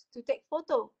backdrops to take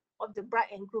photo of the bride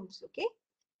and grooms. Okay,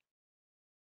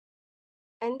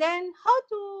 and then how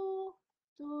to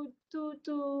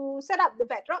set up the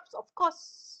backdrops? Of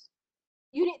course,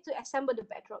 you need to assemble the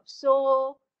backdrop.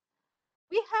 So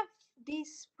we have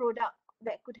this product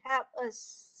that could help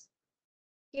us,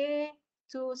 okay,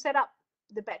 to set up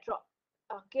the backdrop.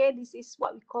 Okay, this is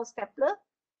what we call stapler.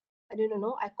 I don't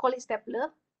know, I call it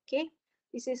stapler. Okay,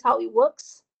 this is how it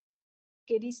works.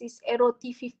 Okay, this is Aero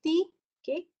T50.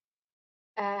 Okay,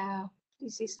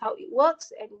 this is how it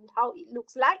works and how it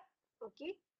looks like.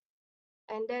 Okay,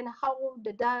 and then how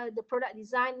the product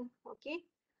design. Okay,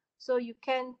 so you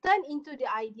can turn into the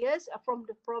ideas from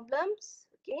the problems.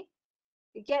 Okay,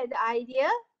 you get the idea.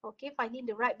 Okay, finding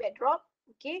the right backdrop.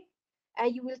 Okay,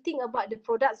 and you will think about the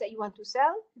products that you want to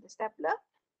sell, the stapler.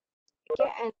 Okay,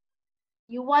 and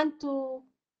you want to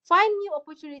find new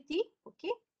opportunity.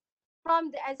 Okay,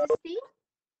 from the existing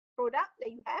product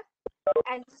that you have,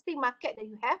 existing market that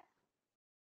you have.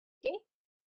 Okay,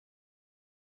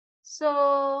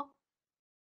 so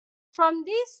from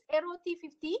this Aero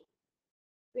T50,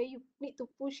 where you need to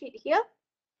push it here,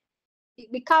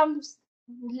 it becomes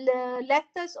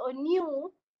letters or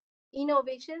new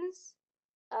innovations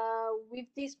with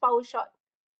this power shot.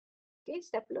 Okay,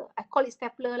 stapler. I call it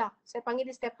stapler lah. Saya panggil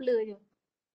dia stapler je.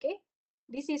 Okay,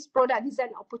 this is product design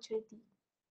opportunity.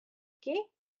 Okay,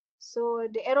 so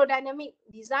the aerodynamic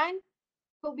design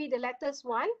could be the latest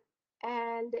one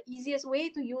and the easiest way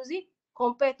to use it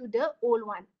compared to the old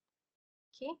one.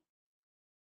 Okay,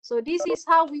 so this is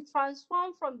how we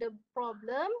transform from the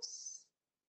problems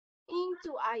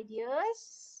into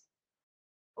ideas,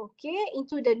 okay,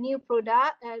 into the new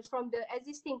product, from the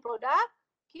existing product,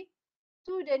 okay,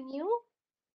 to the new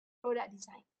product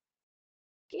design.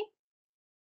 Okay,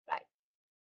 right.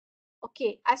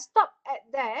 Okay, I stop at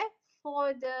there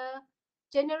for the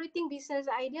generating business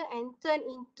idea and turn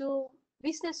into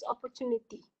business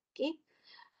opportunity. Okay,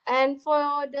 and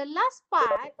for the last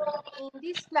part in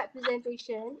this slide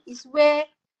presentation is where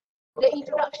the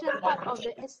introduction part of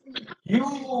the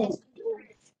SEO.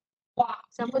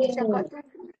 Siapa tu cakap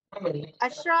tu?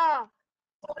 Ashraf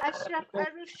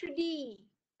Arushidi.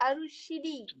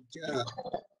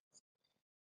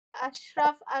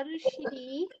 Ashraf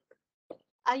Arushidi,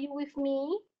 are you with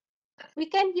me? We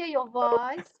can hear your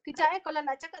voice. Kejap kalau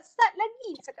nak cakap start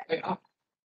lagi cakap.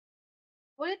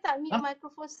 Boleh tak mute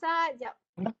microphone start? Sekejap.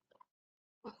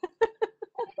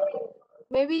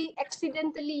 Maybe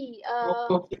accidentally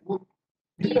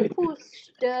he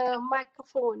push the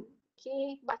microphone.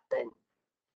 Okay, button.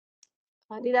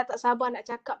 Dia dah tak sabar nak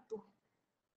cakap tu.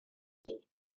 Okay.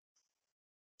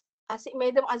 Asyik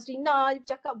Madam Azrina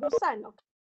bercakap bosan. Okay.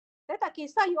 Saya tak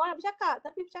kisah you orang nak bercakap,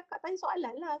 tapi bercakap tanya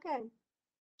soalan lah kan.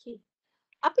 Okay.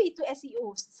 Apa itu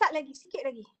SEO? Start lagi, sikit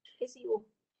lagi. SEO.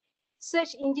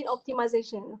 Search Engine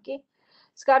Optimization. Okay.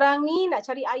 Sekarang ni nak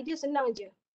cari idea senang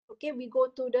je. Okay, we go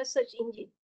to the search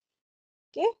engine.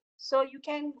 Okay, so you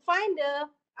can find the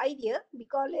idea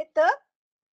because later,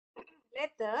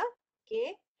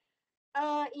 okay,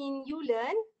 in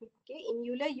ULearn, okay, in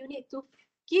ULearn you need to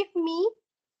give me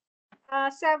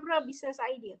several business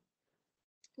idea.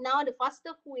 Now the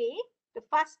fastest way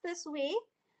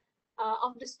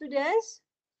of the students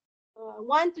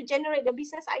want to generate the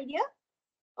business idea,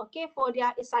 okay, for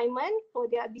their assignment, for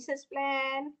their business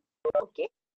plan, okay,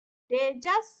 they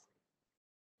just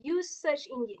use search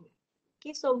engine.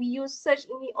 Okay, so we use search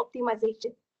engine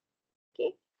optimization.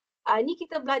 Okay, ni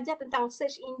kita belajar tentang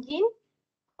search engine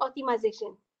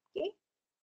optimization. Okay,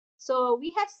 so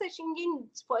we have search engine,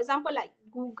 for example, like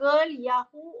Google,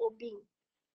 Yahoo, or Bing.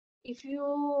 If you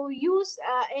use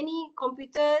any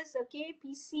computers, okay,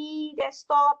 PC,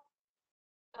 desktop,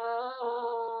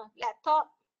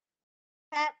 laptop,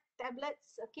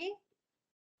 tablets, okay,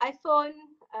 iPhone,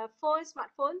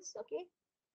 smartphones, okay,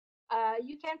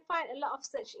 you can find a lot of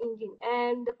search engine,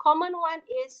 and the common one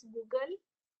is Google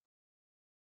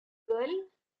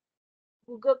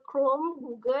Chrome,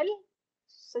 Google.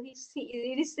 So it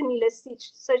is similar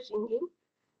search engine.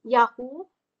 Yahoo,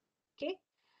 okay,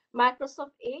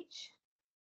 Microsoft Edge,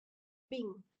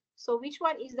 Bing. So which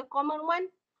one is the common one?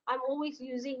 I'm always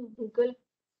using Google.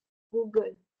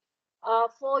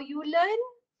 For ULearn,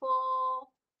 for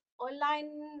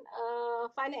online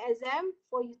final exam,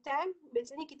 for UTM,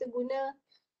 biasanya kita guna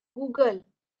Google.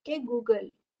 Okay,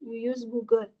 Google. You use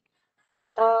Google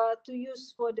to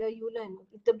use for the ULearn.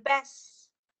 The best,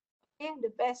 okay,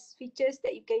 the best features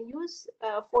that you can use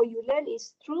for ULearn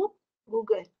is through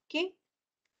Google. Okay.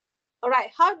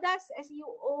 Alright, how does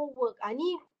SEO work?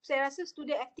 Ni saya rasa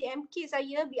student FTMK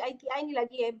saya, BITI ni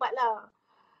lagi hebat lah.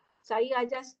 Saya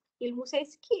just ilmu saya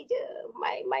sikit je.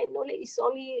 My knowledge is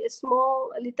only a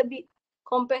little bit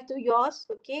compared to yours.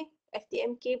 Okay,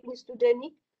 FTMK punya student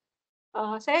ni.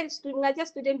 Saya mengajar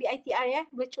student BITI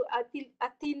virtual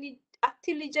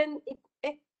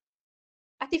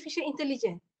artificial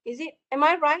intelligence. Is it? Am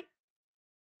I right?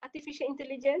 Artificial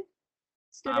intelligence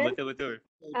student? Betul.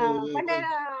 Pandai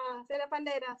dah. Saya dah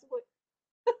pandai dah sebut.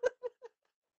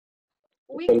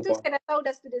 Week tu saya dah tahu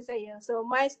dah student saya. So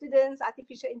my students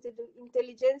artificial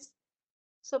intelligence.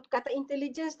 So kata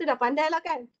intelligence tu dah pandai lah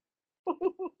kan.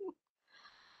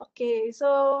 Okay,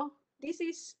 so this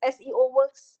is SEO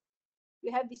works. We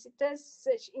have visitors,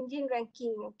 search engine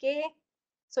ranking. Okay,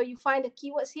 so you find the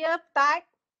keywords here, type,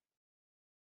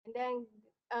 and then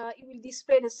it will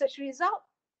display the search result,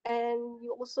 and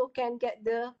you also can get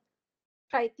the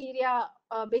criteria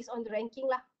based on the ranking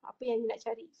lah. Apa yang you nak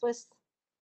cari first.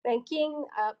 Ranking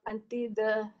until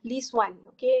the least one,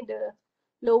 okay, the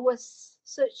lowest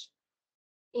search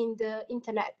in the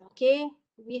internet. Okay,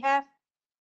 we have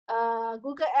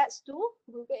Google Ads too.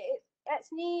 Google Ads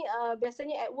ni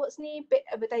biasanya AdWords ni paid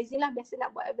advertising lah. Biasa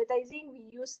nak buat advertising, we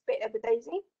use paid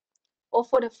advertising. Or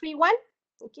for the free one,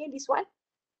 okay, this one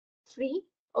free.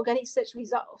 organic search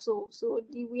result also. So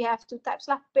we have two types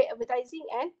lah, paid advertising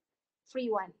and free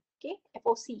one. Okay,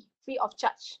 FOC, free of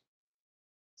charge.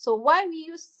 So why we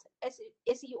use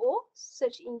SEO,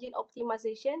 search engine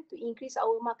optimization, to increase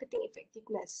our marketing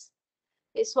effectiveness.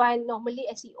 That's why normally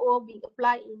SEO being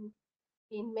applied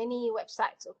in many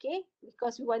websites, okay?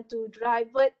 Because we want to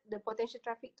divert the potential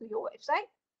traffic to your website,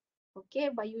 okay,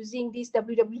 by using this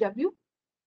www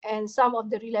and some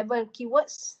of the relevant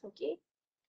keywords, okay?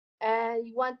 And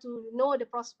you want to know the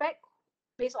prospect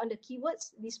based on the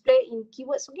keywords, display in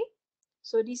keywords, okay?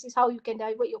 So this is how you can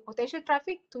divert your potential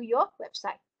traffic to your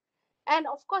website. And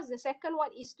of course, the second one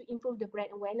is to improve the brand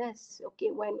awareness, okay?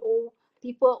 When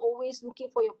people always looking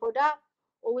for your product,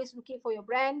 always looking for your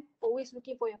brand, always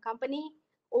looking for your company,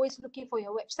 always looking for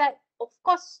your website, of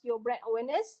course, your brand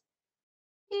awareness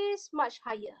is much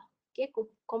higher, okay,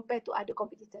 compared to other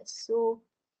competitors. So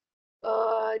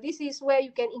this is where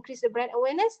you can increase the brand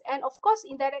awareness, and of course,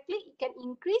 indirectly, it can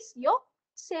increase your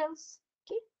sales,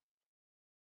 okay?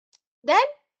 Then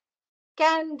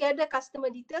can gather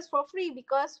customer details for free,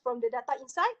 because from the data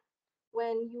inside,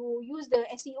 when you use the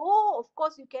SEO, of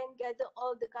course, you can gather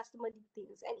all the customer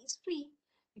details, and it's free.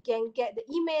 You can get the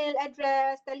email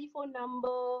address, telephone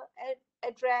number,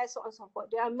 address, so on and so forth.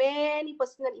 There are many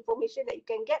personal information that you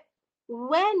can get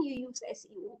when you use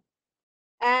SEO.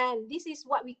 And this is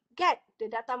what we get, the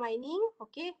data mining,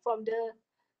 okay, from the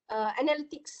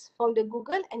analytics, from the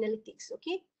Google Analytics,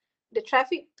 okay. The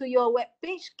traffic to your web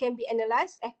page can be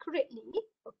analyzed accurately,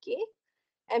 okay,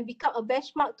 and become a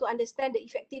benchmark to understand the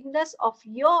effectiveness of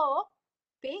your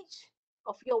page,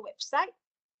 of your website,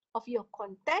 of your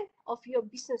content, of your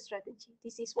business strategy.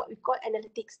 This is what we call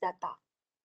analytics data,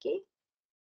 okay.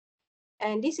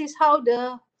 And this is how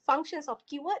the functions of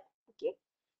keyword, okay,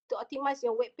 to optimize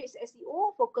your web page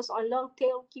SEO, focus on long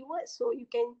tail keywords. So you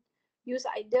can use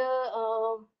either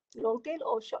long tail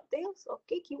or short tails,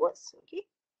 okay, keywords, okay.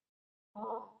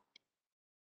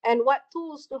 And what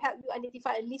tools to help you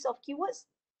identify a list of keywords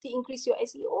to increase your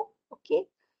SEO, okay.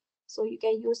 So you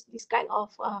can use this kind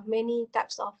of many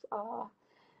types of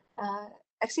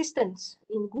assistance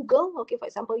in Google, okay. For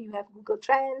example, you have Google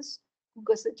Trends,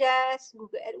 Google Suggest,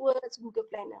 Google AdWords, Google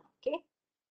Planner, okay.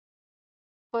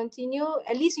 Continue,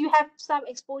 at least you have some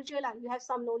exposure lah, you have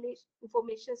some knowledge,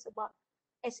 information about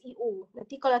SEO.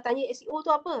 Nanti kalau tanya SEO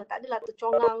tu apa, tak adalah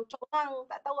tercongang-congang,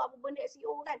 tak tahu apa benda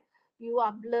SEO kan. You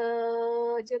are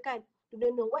blur je kan. You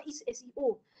don't know what is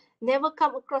SEO. Never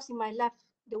come across in my life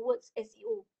the words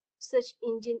SEO, search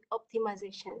engine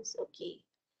optimizations, okay.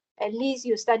 At least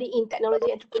you study in technology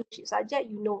entrepreneurship saja,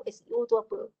 you know SEO tu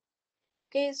apa.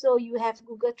 Okay, so you have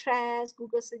Google Trends,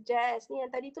 Google Suggest, ni yang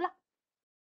tadi tu lah.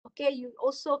 Okay, you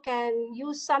also can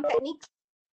use some techniques.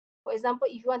 For example,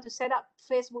 if you want to set up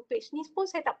Facebook page, ni pun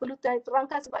saya tak perlu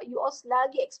terangkan sebab you all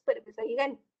lagi expert daripada saya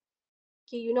kan.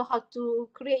 Okay, you know how to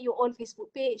create your own Facebook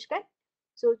page kan.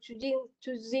 So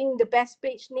choosing the best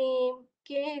page name,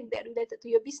 okay, that related to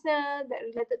your business, that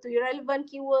related to your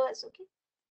relevant keywords, okay.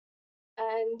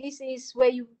 And this is where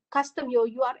you custom your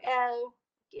URL,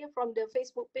 okay, from the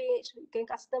Facebook page. You can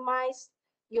customize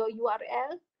your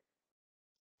URL,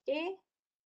 okay,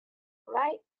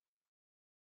 right.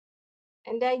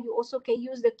 And then you also can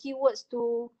use the keywords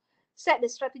to set the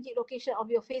strategic location of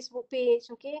your Facebook page,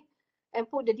 okay, and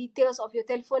put the details of your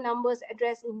telephone numbers,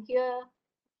 address in here,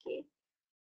 okay.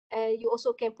 And you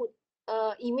also can put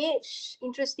image,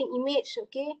 interesting image,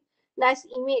 okay, nice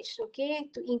image, okay,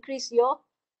 to increase your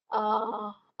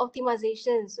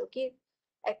optimizations, okay,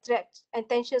 attract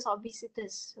attentions of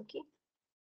visitors, okay.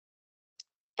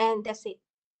 And that's it.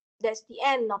 That's the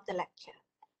end of the lecture.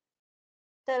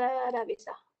 Tada, dah habis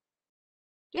dah.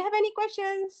 Do you have any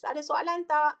questions? Ada soalan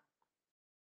tak?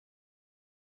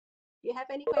 Do you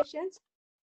have any questions?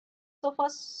 So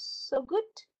far, so good?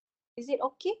 Is it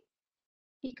okay?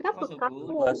 Kenapa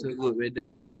kamu? So good, weather.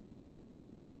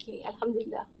 Okay,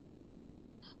 Alhamdulillah.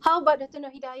 How about the Tuno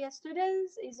Hidayah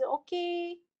students? Is it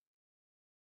okay?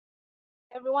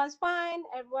 Everyone's fine?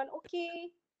 Everyone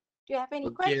okay? Do you have any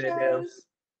questions?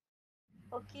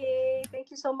 Okay, thank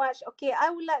you so much. Okay,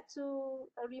 I would like to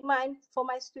remind for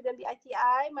my student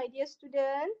BITI, my dear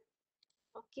student.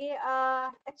 Okay,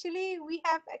 actually we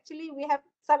have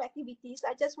some activities.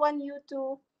 I just want you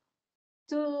to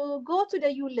go to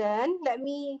the YouLearn. Let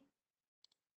me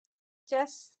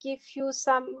just give you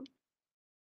some.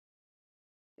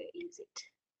 Where is it?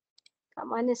 Kat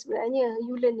mana sebenarnya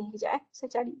YouLearn ni? Sekejap saya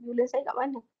cari YouLearn saya kat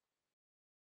mana.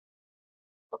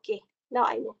 Okay, now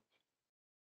I know.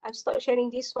 I've stopped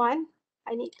sharing this one.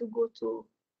 I need to go to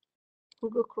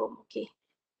Google Chrome. Okay.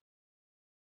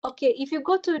 Okay, if you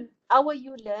go to our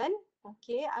YouLearn,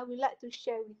 okay, I would like to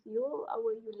share with you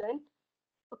our YouLearn.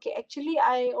 Okay, actually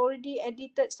I already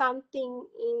edited something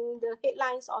in the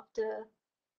headlines of the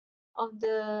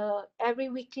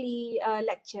every weekly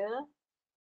lecture.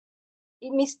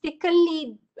 It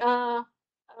mistakenly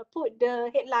put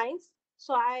the headlines,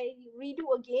 so I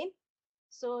redo again.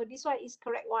 So this one is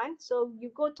correct one. So you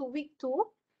go to week 2.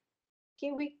 Okay,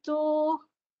 week 2,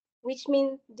 which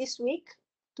means this week,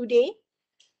 today,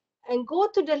 and go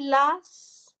to the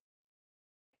last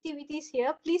activities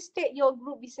here. Please state your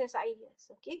group business ideas.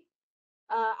 Okay,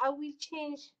 I will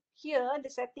change here the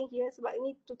setting here sebab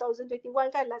ini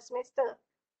 2021 kan, last semester.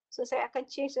 So saya akan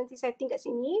change nanti setting kat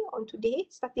sini on today,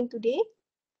 starting today.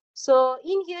 So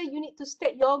in here you need to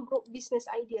state your group business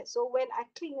idea. So when I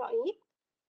click on it,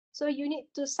 so you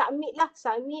need to submit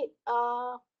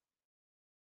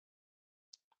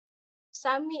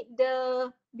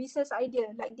the business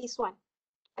idea like this one.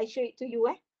 I show it to you.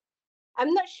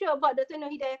 I'm not sure about Dr. Nur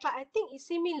Hidayah class. I think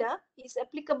it's similar. It's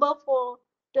applicable for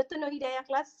Dr. Nur Hidayah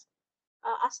class.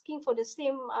 Asking for the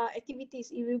same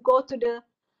activities. If you go to the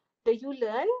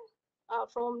YouLearn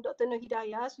from Dr. Nur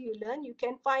Hidayah's YouLearn, you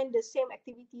can find the same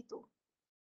activity too.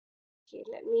 Okay,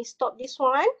 let me stop this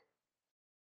one.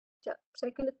 Sekejap, saya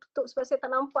kena tutup sebab saya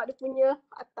tak nampak dia punya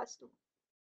atas tu.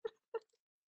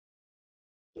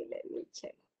 Okay, let me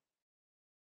check.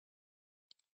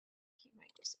 Okay, my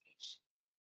page.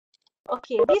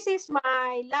 Okay, this is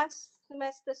my last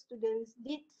semester students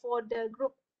did for the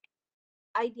group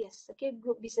ideas. Okay,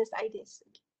 group business ideas.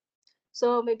 Okay.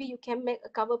 So maybe you can make a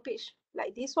cover page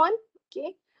like this one.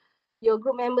 Okay, your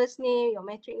group members name, your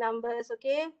metric numbers.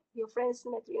 Okay, your friends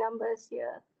metric numbers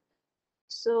here.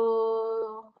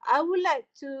 So I would like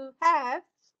to have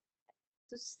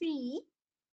to see,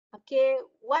 okay,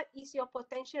 what is your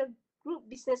potential group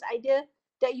business idea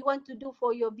that you want to do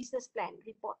for your business plan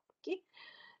report. Okay,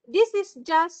 this is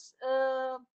just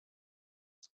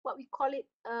what we call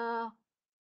it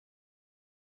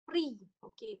pre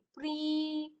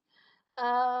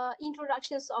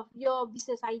introductions of your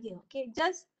business idea. Okay,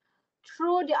 just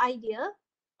throw the idea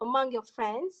among your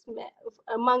friends,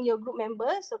 among your group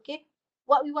members. Okay,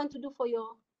 what we want to do for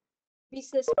your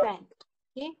business plan.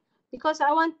 Okay, because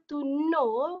I want to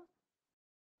know,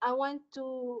 I want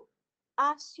to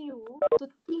ask you to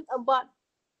think about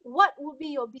what would be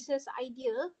your business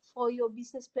idea for your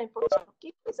business plan project.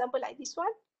 Okay, for example, like this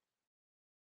one.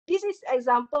 This is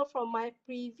example from my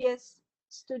previous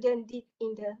student did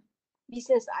in the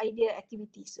business idea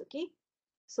activities. Okay,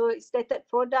 so it's stated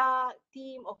product,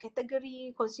 theme or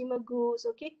category, consumer goods.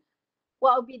 Okay,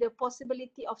 what will be the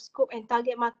possibility of scope and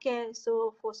target market?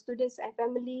 So for students and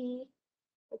family.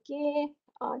 Okay,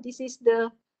 this is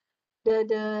the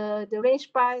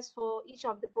range price for each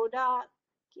of the product.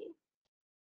 Okay,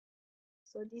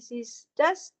 so this is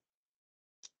just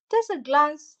a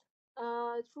glance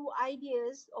through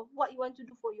ideas of what you want to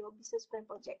do for your business plan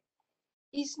project.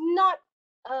 It's not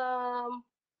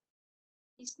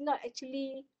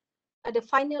actually the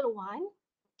final one.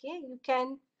 Okay, you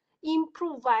can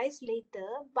improvise later,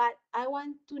 but I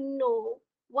want to know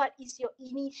what is your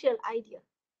initial idea.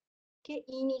 Okay,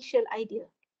 initial idea.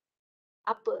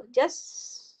 Apa? Just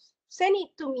send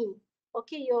it to me.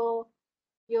 Okay, your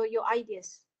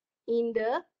ideas in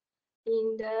the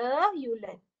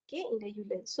YouLearn. Okay, in the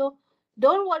YouLearn. So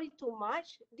don't worry too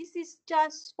much. This is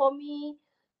just for me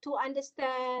to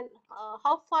understand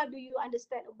how far do you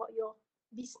understand about your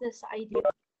business idea.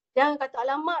 Jangan kata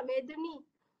alamak madam ni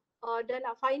dah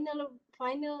nak final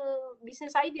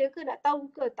business idea ke, nak tahu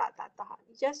ke? Tak.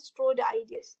 Just throw the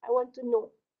ideas. I want to know.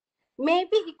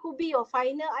 Maybe it could be your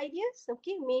final ideas.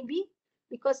 Okay, maybe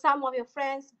because some of your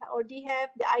friends already have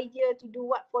the idea to do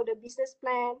what for the business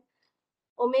plan.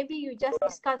 Or maybe you just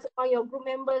discuss among your group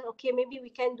members, okay, maybe we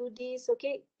can do this.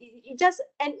 Okay, it's just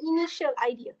an initial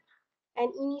idea.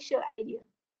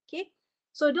 Okay,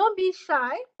 so don't be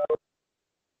shy.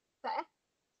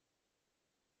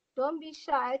 Don't be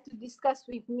shy to discuss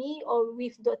with me or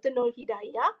with Dr. Nur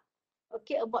Hidayah,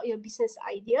 okay, about your business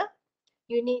idea.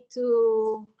 You need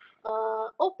to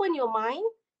open your mind,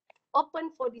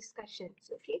 open for discussions.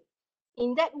 Okay,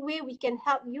 in that way we can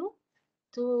help you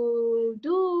to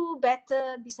do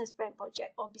better business plan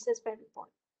project or business plan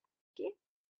report. Okay,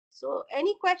 so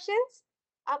any questions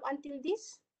up until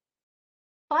this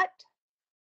part?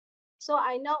 So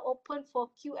I now open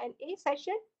for Q&A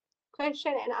session,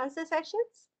 question and answer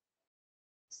sessions.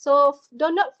 So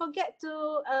do not forget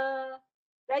to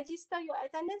register your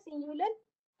attendance in YouLearn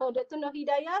for Dr. Nur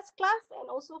Hidayah's class and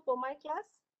also for my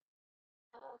class.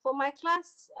 For my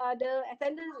class, the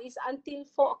attendance is until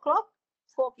 4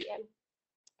 p.m.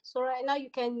 So right now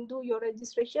you can do your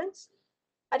registrations.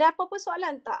 Ada apa-apa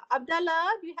soalan tak?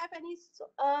 Abdallah, do you have any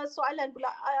soalan pula?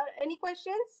 Any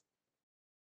questions?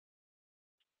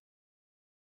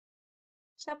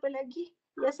 Siapa lagi?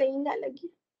 Yang saya ingat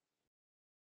lagi.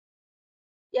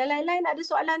 Yang lain-lain ada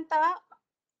soalan tak?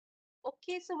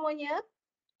 Okay semuanya?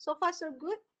 So far so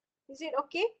good? Is it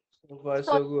okay? So far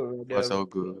so good, madam. So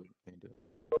good.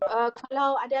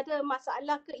 Kalau ada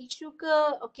masalah ke isu ke,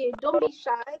 okay, don't be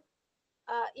shy.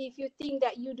 If you think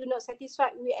that you do not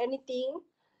satisfied with anything,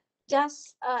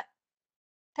 just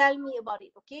tell me about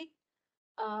it, okay?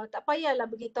 Tak payahlah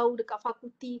beritahu dekat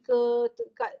fakulti ke,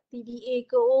 dekat TDA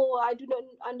ke, oh I do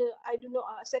not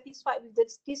satisfied with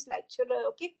this lecturer,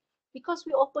 okay? Because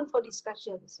we open for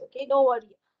discussions, okay? Don't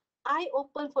worry. I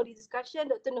open for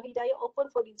discussion, Dr. Nur Hidayah open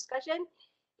for discussion.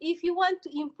 If you want to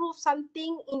improve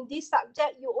something in this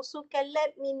subject, you also can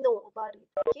let me know about it,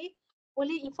 okay?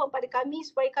 Boleh inform pada kami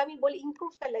supaya kami boleh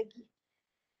improvekan lagi.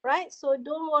 Right? So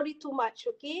don't worry too much,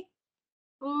 okay?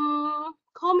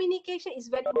 Communication is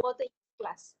very important in this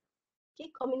class.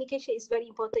 Okay, communication is very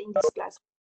important in this class.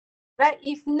 Right?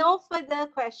 If no further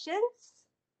questions,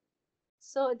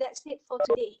 so that's it for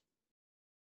today.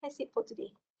 That's it for today.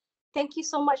 Thank you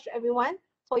so much to everyone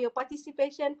for your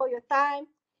participation, for your time.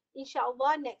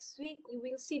 Inshallah, next week you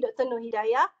will see Dr. Nur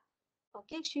Hidayah.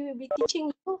 Okay, she will be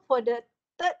teaching you for the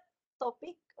third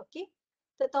topic. Okay,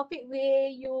 the topic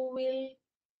where you will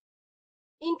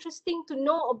interesting to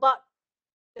know about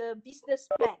the business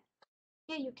plan.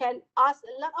 Okay, you can ask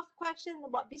a lot of questions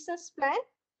about business plan,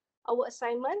 our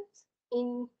assignment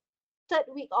in third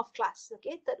week of class.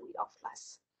 Okay, third week of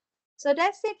class. So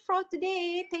that's it for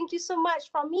today. Thank you so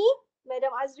much from me,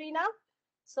 Madam Azrina.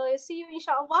 So I'll see you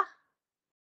inshallah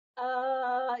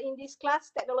in this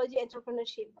class, Technology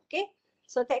Entrepreneurship. Okay,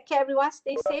 so take care everyone,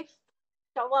 stay safe.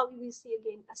 Inshallah we will see you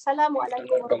again.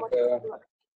 Assalamualaikum warahmatullahi wabarakatuh.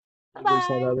 Bye-bye.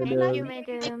 Thank you,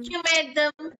 madam. Thank you,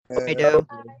 madam. Madam.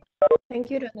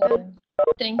 Thank you, doctor.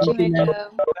 Thank you, Thank you, madam.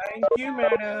 madam. Thank you,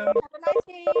 madam. Have a nice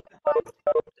day, everyone.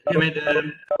 Thank you,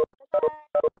 madam. Bye-bye.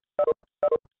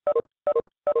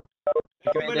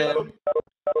 Thank you, madam.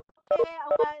 Okay,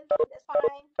 Awal, that's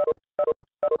fine.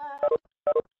 Bye.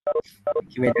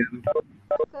 Thank you, madam.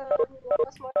 Welcome. You're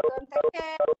most welcome. Take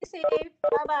care. Be safe.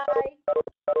 Bye-bye.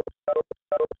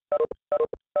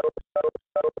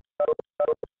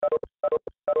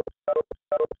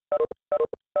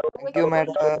 Thank you,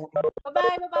 madam.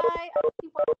 Bye-bye. Bye-bye. I'm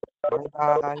looking for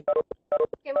Bye-bye.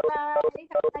 Okay, bye.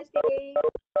 Have a nice day.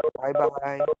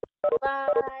 Bye-bye.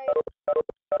 Bye.